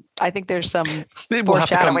I think there's some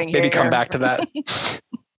foreshadowing here. Maybe come back to that.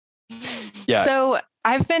 Yeah. So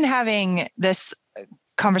I've been having this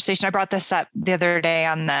conversation. I brought this up the other day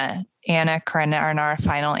on the Anna Karenina, on our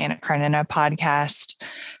final Anna Karenina podcast.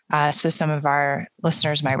 So some of our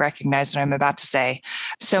listeners might recognize what I'm about to say.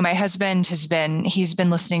 So my husband he's been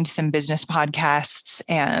listening to some business podcasts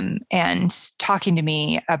and talking to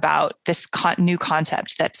me about this new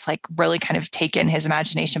concept that's like really kind of taken his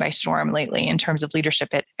imagination by storm lately in terms of leadership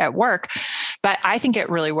at work. But I think it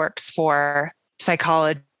really works for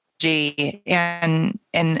psychology and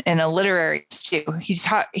a literary too.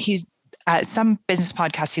 He's some business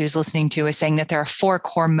podcast he was listening to is saying that there are 4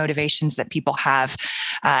 core motivations that people have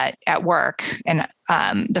at work. And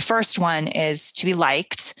the first one is to be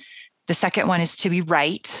liked. The second one is to be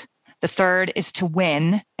right. The third is to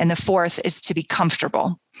win. And the fourth is to be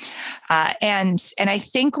comfortable. And I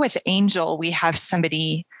think with Angel, we have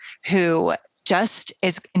somebody who just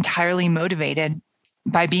is entirely motivated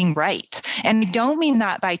by being right. And I don't mean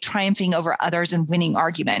that by triumphing over others and winning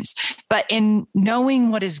arguments, but in knowing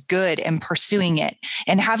what is good and pursuing it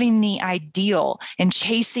and having the ideal and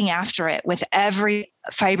chasing after it with every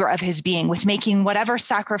fiber of his being, with making whatever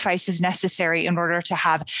sacrifice is necessary in order to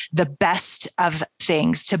have the best of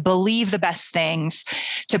things, to believe the best things,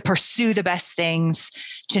 to pursue the best things,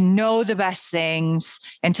 to know the best things,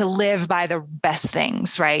 and to live by the best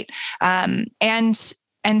things, right?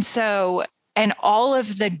 And all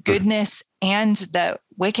of the goodness and the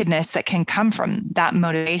wickedness that can come from that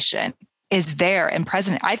motivation is there and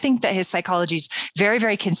present. I think that his psychology is very,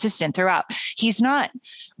 very consistent throughout. He's not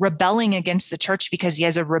rebelling against the church because he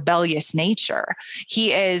has a rebellious nature.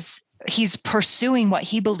 He's pursuing what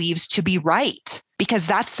he believes to be right because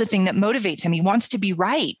that's the thing that motivates him. He wants to be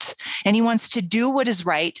right, and he wants to do what is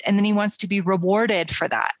right. And then he wants to be rewarded for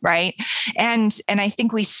that. Right. And I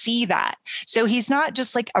think we see that. So he's not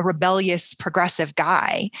just like a rebellious progressive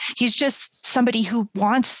guy. He's just somebody who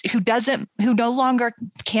no longer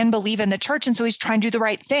can believe in the church. And so he's trying to do the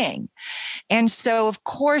right thing. And so, of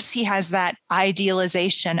course, he has that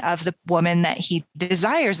idealization of the woman that he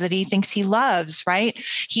desires, that he thinks he loves, right?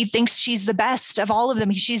 He thinks she's the best of all of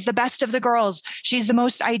them. She's the best of the girls. She's the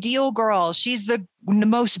most ideal girl. She's the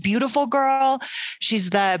most beautiful girl. She's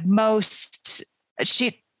the most,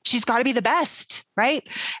 she's got to be the best, right?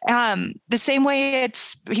 The same way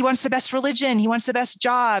he wants the best religion. He wants the best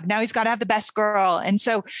job. Now he's got to have the best girl. And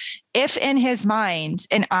so if in his mind,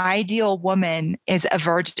 an ideal woman is a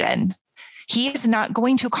virgin, he is not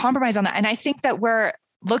going to compromise on that. And I think that we're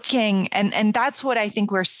looking, and that's what I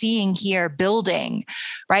think we're seeing here building,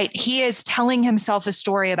 right? He is telling himself a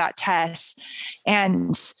story about Tess,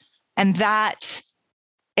 and that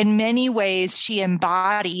in many ways she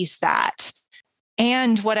embodies that.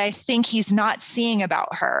 And what I think he's not seeing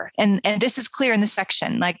about her, and this is clear in this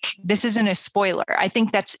section, like this isn't a spoiler. I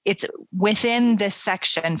think it's within this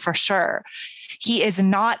section for sure. He is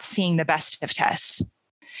not seeing the best of Tess,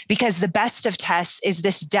 because the best of Tess is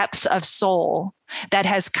this depth of soul that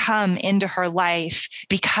has come into her life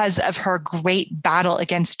because of her great battle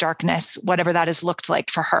against darkness, whatever that has looked like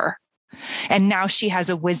for her. And now she has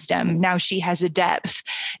a wisdom. Now she has a depth.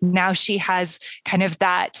 Now she has kind of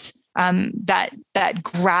that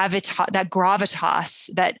gravitas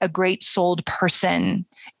that a great souled person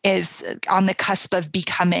is on the cusp of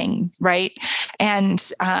becoming, right? And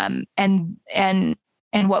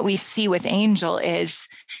what we see with Angel is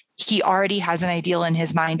he already has an ideal in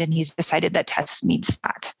his mind, and he's decided that Tess meets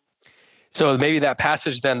that. So maybe that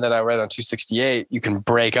passage then that I read on 268, you can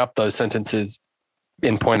break up those sentences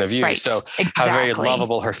in point of view. Right, so exactly. How very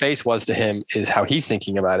lovable her face was to him is how he's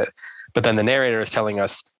thinking about it. But then the narrator is telling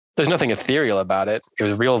us there's nothing ethereal about it. It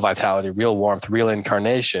was real vitality, real warmth, real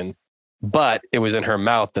incarnation, but it was in her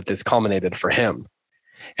mouth that this culminated for him.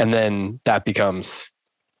 And then that becomes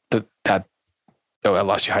oh, I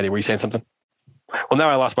lost you, Heidi. Were you saying something? Well, now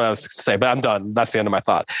I lost what I was going to say, but I'm done. That's the end of my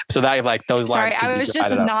thought. So that, like, those lines. Sorry, I was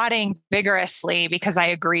just nodding vigorously because I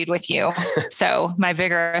agreed with you. So my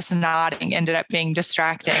vigorous nodding ended up being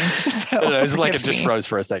distracting. So it was like it just froze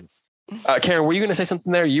for a second. Karen, were you going to say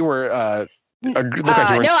something there? You were. No,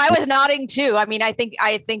 I was nodding too. I mean, I think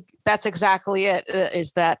that's exactly it.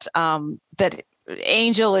 Is that that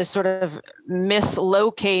Angel is sort of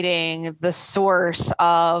mislocating the source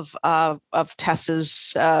of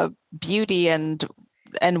Tess's beauty and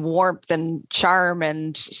warmth and charm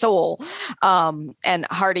and soul, and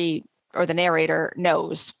Hardy, or the narrator,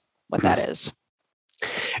 knows what that is.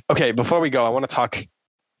 Okay, before we go, I want to talk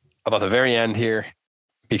about the very end here,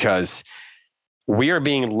 because we are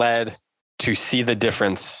being led to see the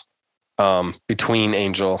difference between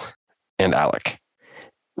Angel and Alec.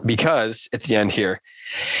 Because at the end here,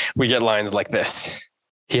 we get lines like this.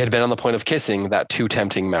 He had been on the point of kissing that too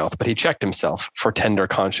tempting mouth, but he checked himself for tender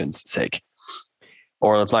conscience' sake.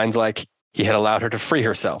 Or lines like, he had allowed her to free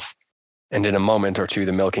herself, and in a moment or two,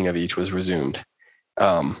 the milking of each was resumed.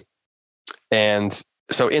 And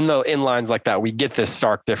so in lines like that, we get this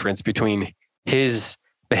stark difference between his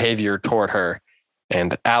behavior toward her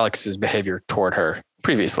and Alex's behavior toward her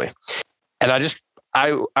previously. And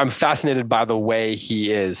I'm fascinated by the way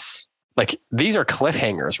he is. Like, these are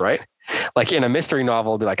cliffhangers, right? Like in a mystery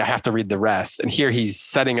novel, be like, I have to read the rest. And here he's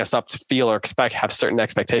setting us up to feel or have certain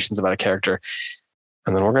expectations about a character.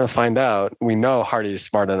 And then we're going to find out. We know Hardy is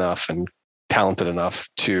smart enough and talented enough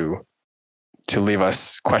to leave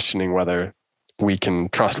us questioning whether we can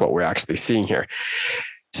trust what we're actually seeing here.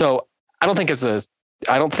 So I don't think it's a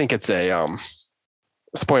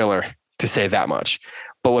spoiler to say that much.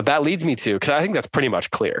 But what that leads me to, because I think that's pretty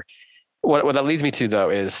much clear, what that leads me to,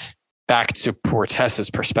 though, is back to poor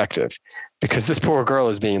Tess's perspective, because this poor girl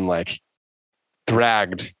is being like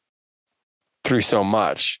dragged through so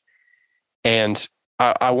much. And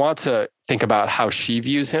I want to think about how she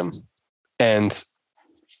views him and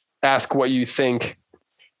ask what you think.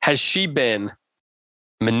 Has she been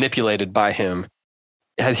manipulated by him?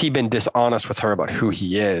 Has he been dishonest with her about who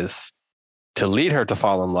he is to lead her to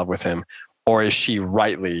fall in love with him? Or is it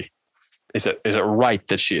right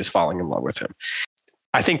that she is falling in love with him?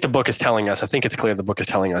 I think the book is telling us, I think it's clear the book is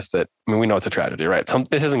telling us that, I mean, we know it's a tragedy, right?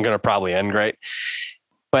 This isn't going to probably end great,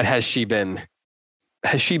 but has she been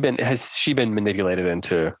manipulated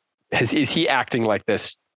into, is he acting like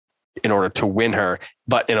this in order to win her,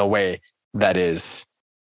 but in a way that is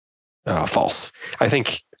false? I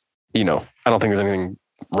think, I don't think there's anything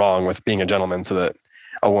wrong with being a gentleman so that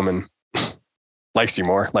a woman likes you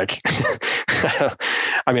more. Like,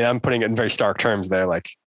 I mean, I'm putting it in very stark terms there. Like,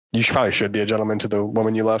 you probably should be a gentleman to the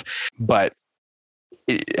woman you love, but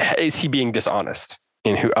is he being dishonest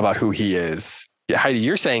about who he is? Yeah, Heidi,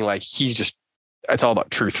 you're saying like it's all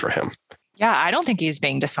about truth for him. Yeah, I don't think he's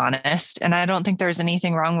being dishonest. And I don't think there's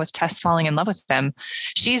anything wrong with Tess falling in love with him.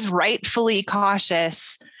 She's rightfully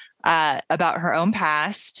cautious about her own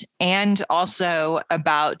past and also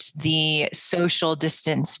about the social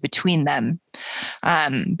distance between them.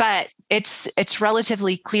 But it's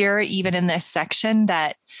relatively clear, even in this section,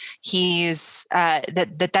 that he's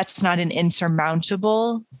that's not an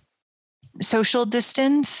insurmountable social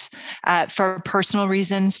distance for personal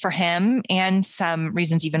reasons for him and some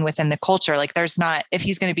reasons even within the culture. Like there's not, if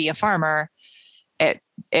he's going to be a farmer,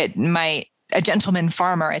 it might, a gentleman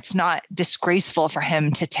farmer, it's not disgraceful for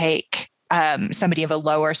him to take somebody of a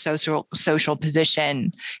lower social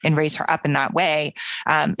position and raise her up in that way.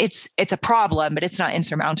 It's a problem, but it's not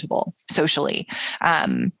insurmountable socially.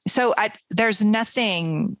 So there's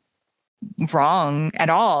nothing wrong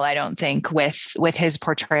at all, I don't think, with his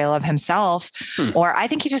portrayal of himself, or I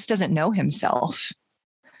think he just doesn't know himself.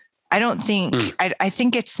 I don't think, I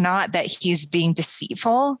think it's not that he's being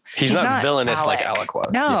deceitful. He's not villainous Alec. Like Alec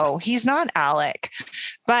was. No, he's not Alec,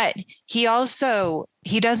 but he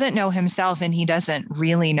doesn't know himself and he doesn't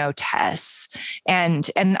really know Tess. And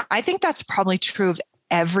I think that's probably true of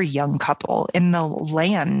every young couple in the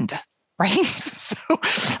land. Right. So,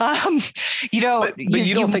 you know, but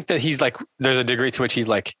you don't think that he's like, there's a degree to which he's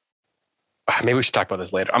like, maybe we should talk about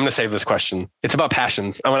this later. I'm going to save this question. It's about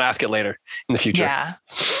passions. I'm going to ask it later in the future. Yeah.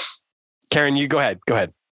 Karen, you go ahead.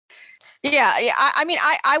 Yeah. I mean,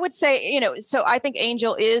 I would say, you know, so I think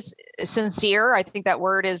Angel is sincere. I think that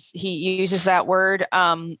word he uses that word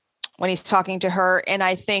when he's talking to her. And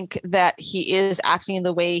I think that he is acting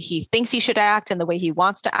the way he thinks he should act and the way he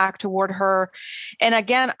wants to act toward her. And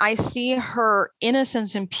again, I see her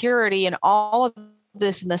innocence and purity and all of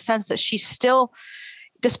this in the sense that she's still,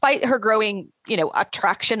 despite her growing, you know,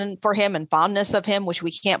 attraction for him and fondness of him, which we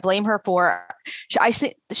can't blame her for,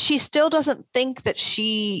 she still doesn't think that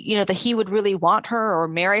that he would really want her or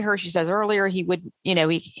marry her. She says earlier he would, you know,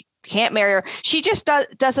 he can't marry her. She just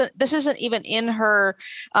doesn't, this isn't even in her,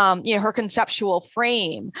 her conceptual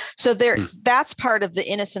frame. So that's part of the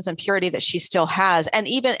innocence and purity that she still has. And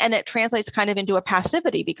it translates kind of into a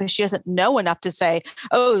passivity because she doesn't know enough to say,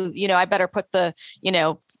 oh, you know, I better put the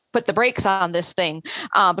brakes on this thing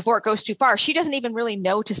before it goes too far. She doesn't even really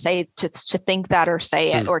know to say, to think that or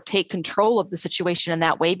say it or take control of the situation in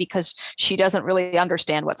that way because she doesn't really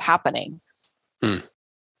understand what's happening.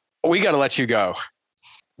 We got to let you go.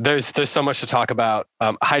 There's so much to talk about.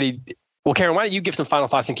 Heidi, well, Karen, why don't you give some final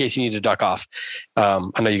thoughts in case you need to duck off? I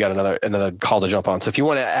know you got another call to jump on. So if you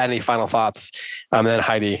want to add any final thoughts, then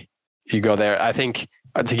Heidi, you go there. I think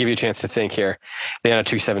to give you a chance to think here, the end of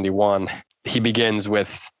 271, he begins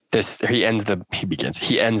with this. He ends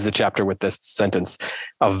the chapter with this sentence: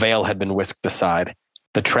 "A veil had been whisked aside.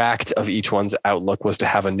 The tract of each one's outlook was to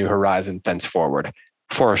have a new horizon thenceforward,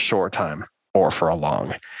 for a short time or for a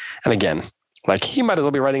long." And again, like he might as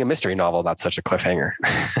well be writing a mystery novel about such a cliffhanger.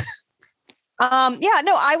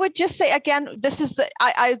 I would just say again,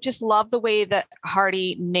 I just love the way that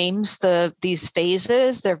Hardy names these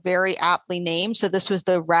phases. They're very aptly named. So this was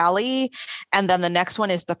the rally, and then the next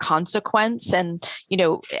one is the consequence, and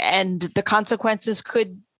the consequences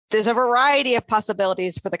there's a variety of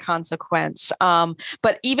possibilities for the consequence.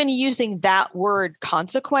 But even using that word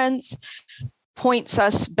consequence points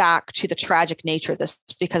us back to the tragic nature of this,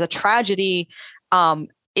 because a tragedy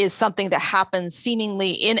is something that happens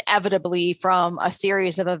seemingly inevitably from a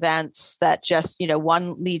series of events that just,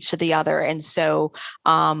 one leads to the other. And so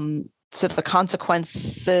the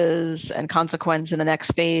consequences and consequence in the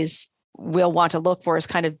next phase we'll want to look for is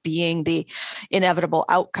kind of being the inevitable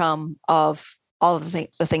outcome of all of the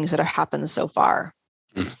things that have happened so far.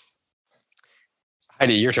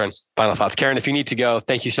 Heidi, your turn. Final thoughts. Karen, if you need to go,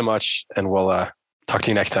 thank you so much. And we'll talk to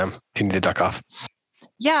you next time if you need to duck off.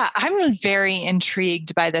 Yeah, I'm very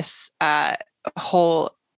intrigued by this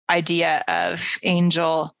whole idea of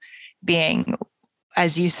Angel being,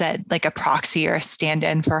 as you said, like a proxy or a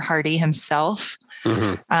stand-in for Hardy himself.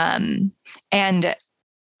 Mm-hmm. And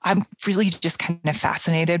I'm really just kind of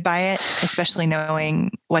fascinated by it, especially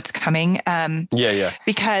knowing what's coming.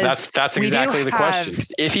 Because that's exactly the question.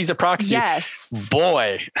 If he's a proxy, yes,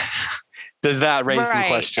 boy, does that raise some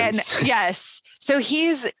questions. And yes. So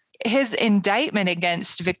his indictment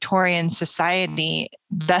against Victorian society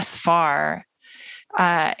thus far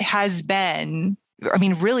has been,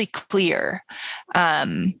 really clear.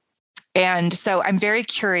 And so I'm very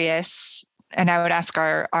curious, and I would ask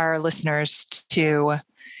our listeners to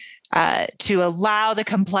allow the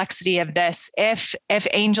complexity of this. If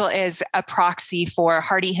Angel is a proxy for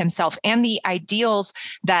Hardy himself and the ideals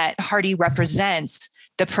that Hardy represents,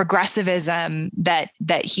 the progressivism that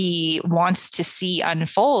he wants to see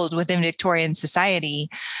unfold within Victorian society,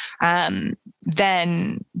 then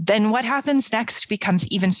what happens next becomes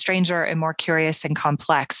even stranger and more curious and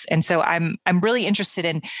complex. And so I'm really interested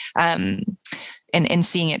in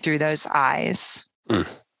seeing it through those eyes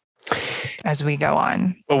as we go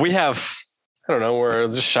on. Well, we have, I don't know, we're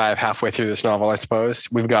just shy of halfway through this novel, I suppose.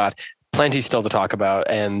 We've got plenty still to talk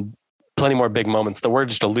about and plenty more big moments that we're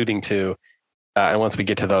just alluding to. And once we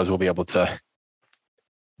get to those, we'll be able to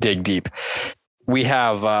dig deep. We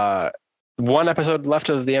have one episode left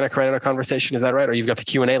of the Anna Karenina conversation. Is that right? Or you've got the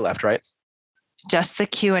Q&A left, right? Just the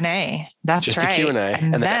Q&A. That's just right. Just the Q&A.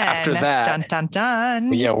 And then after that, dun, dun,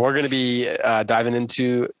 dun. Yeah, we're going to be diving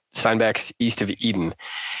into Steinbeck's East of Eden,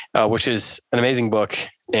 which is an amazing book.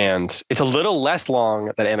 And it's a little less long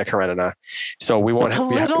than Anna Karenina. So we won't have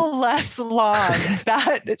less long.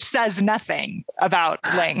 That says nothing about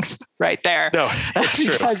length right there. No, it's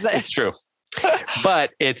true. It's true.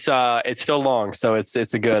 But it's still long. So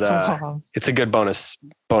it's a good bonus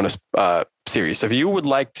series. So if you would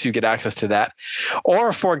like to get access to that,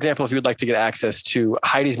 or for example, if you would like to get access to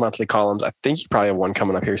Heidi's monthly columns, I think you probably have one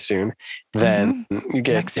coming up here soon, then you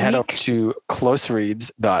head up to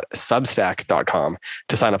closereads.substack.com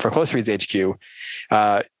to sign up for Close Reads HQ.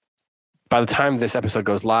 By the time this episode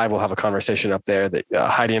goes live, we'll have a conversation up there that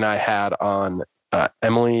Heidi and I had on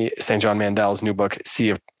Emily St. John Mandel's new book, Sea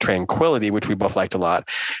of Tranquility, which we both liked a lot.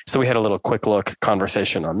 So we had a little quick look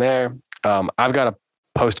conversation on there. I've got a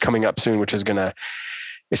post coming up soon, which is it's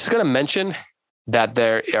just going to mention that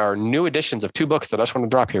there are new editions of two books that I just want to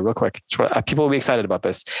drop here real quick. People will be excited about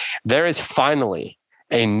this. There is finally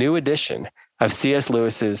a new edition of C.S.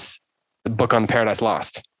 Lewis's book on Paradise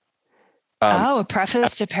Lost. A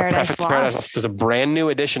Preface to Paradise Lost. There's a brand new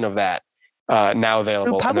edition of that now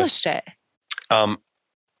available. Who published it? Oh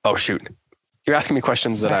shoot. You're asking me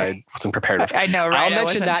questions that I wasn't prepared with. I know, right? I'll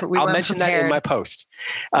mention that in my post.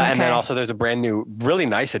 Okay. And then also there's a brand new, really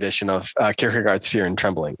nice edition of Kierkegaard's Fear and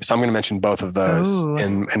Trembling. So I'm going to mention both of those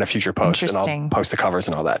in a future post, and I'll post the covers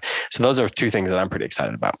and all that. So those are two things that I'm pretty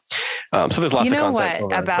excited about. So there's lots of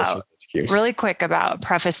content. Really quick about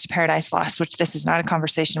Preface to Paradise Lost, which this is not a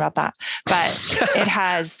conversation about that, but it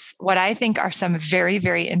has what I think are some very,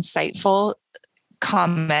 very insightful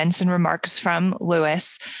comments and remarks from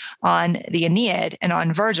Lewis on the Aeneid and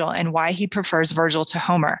on Virgil and why he prefers Virgil to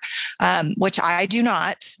Homer, which I do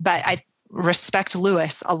not, but I respect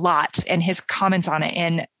Lewis a lot, and his comments on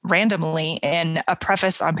it randomly in A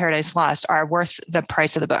Preface on Paradise Lost are worth the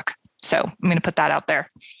price of the book. So I'm going to put that out there.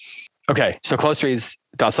 Okay. So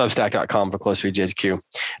closereads.substack.com for Close Reads HQ.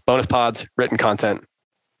 Bonus pods, written content.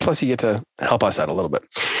 Plus you get to help us out a little bit.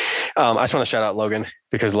 I just want to shout out Logan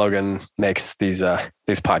because Logan makes these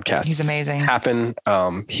podcasts. He's amazing. Happen.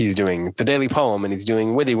 He's doing the Daily Poem, and he's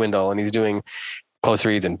doing Withywindle, and he's doing Close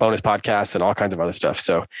Reads and bonus podcasts and all kinds of other stuff.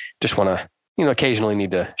 So just want to, occasionally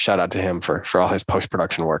need to shout out to him for all his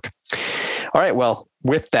post-production work. All right. Well,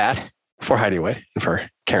 with that, for Heidi Witt and for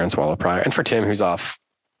Karen Swallow Prior and for Tim, who's off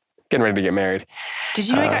getting ready to get married. Did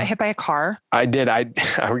you know he got hit by a car? I did.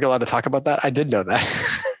 Are we allowed to talk about that? I did know that.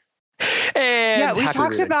 And yeah, we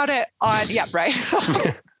talked about it on, right.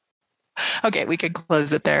 Okay, we could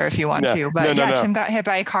close it there if you want to. But no. Tim got hit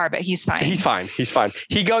by a car, but he's fine. He's fine.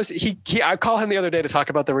 He goes, I call him the other day to talk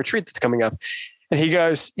about the retreat that's coming up. And he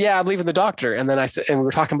goes, yeah, I'm leaving the doctor. And then I said, and we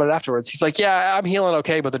were talking about it afterwards. He's like, yeah, I'm healing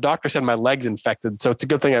okay, but the doctor said my leg's infected. So it's a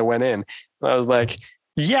good thing I went in. And I was like,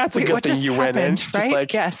 yeah, it's a good thing you went in.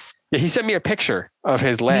 Right? Yes. Yeah, he sent me a picture of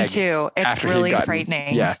his leg. Me too. It's really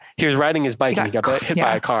frightening. Yeah. He was riding his bike and he got hit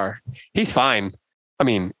by a car. He's fine. I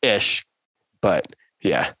mean, ish, but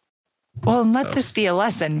yeah. Well, and let this be a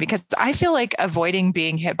lesson, because I feel like avoiding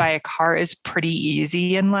being hit by a car is pretty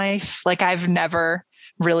easy in life. Like I've never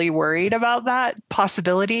really worried about that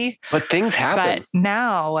possibility. But things happen. But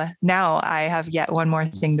now I have yet one more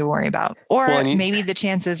thing to worry about. Or maybe the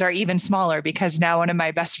chances are even smaller because now one of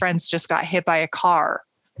my best friends just got hit by a car.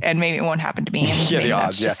 And maybe it won't happen to me. And maybe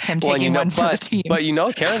that's just him taking one for the team. But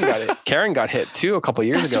Karen got it. Karen got hit too a couple of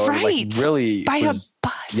years ago. Right. And really by a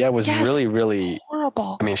bus. Yeah, it was really, really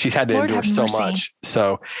horrible. I mean, she's had to endure so much.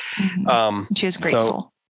 So she is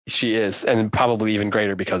grateful. She is, and probably even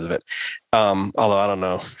greater because of it. Although I don't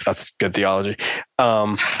know if that's good theology.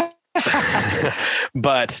 But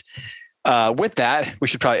with that, we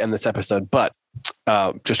should probably end this episode. But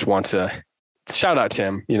just want to shout out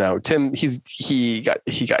Tim. Tim, he got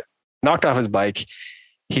knocked off his bike.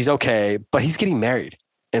 He's okay, but he's getting married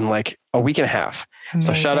in like a week and a half.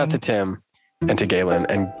 Amazing. So shout out to Tim and to Galen,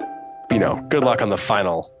 and good luck on the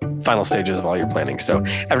final stages of all your planning. So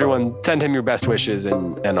everyone, send him your best wishes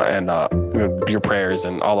and your prayers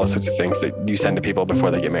and all those sorts of things that you send to people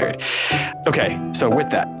before they get married. Okay, so with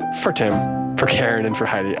that, for Tim, for Karen, and for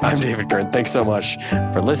Heidi, I'm David Kern. Thanks so much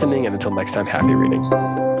for listening, and until next time, happy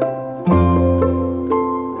reading.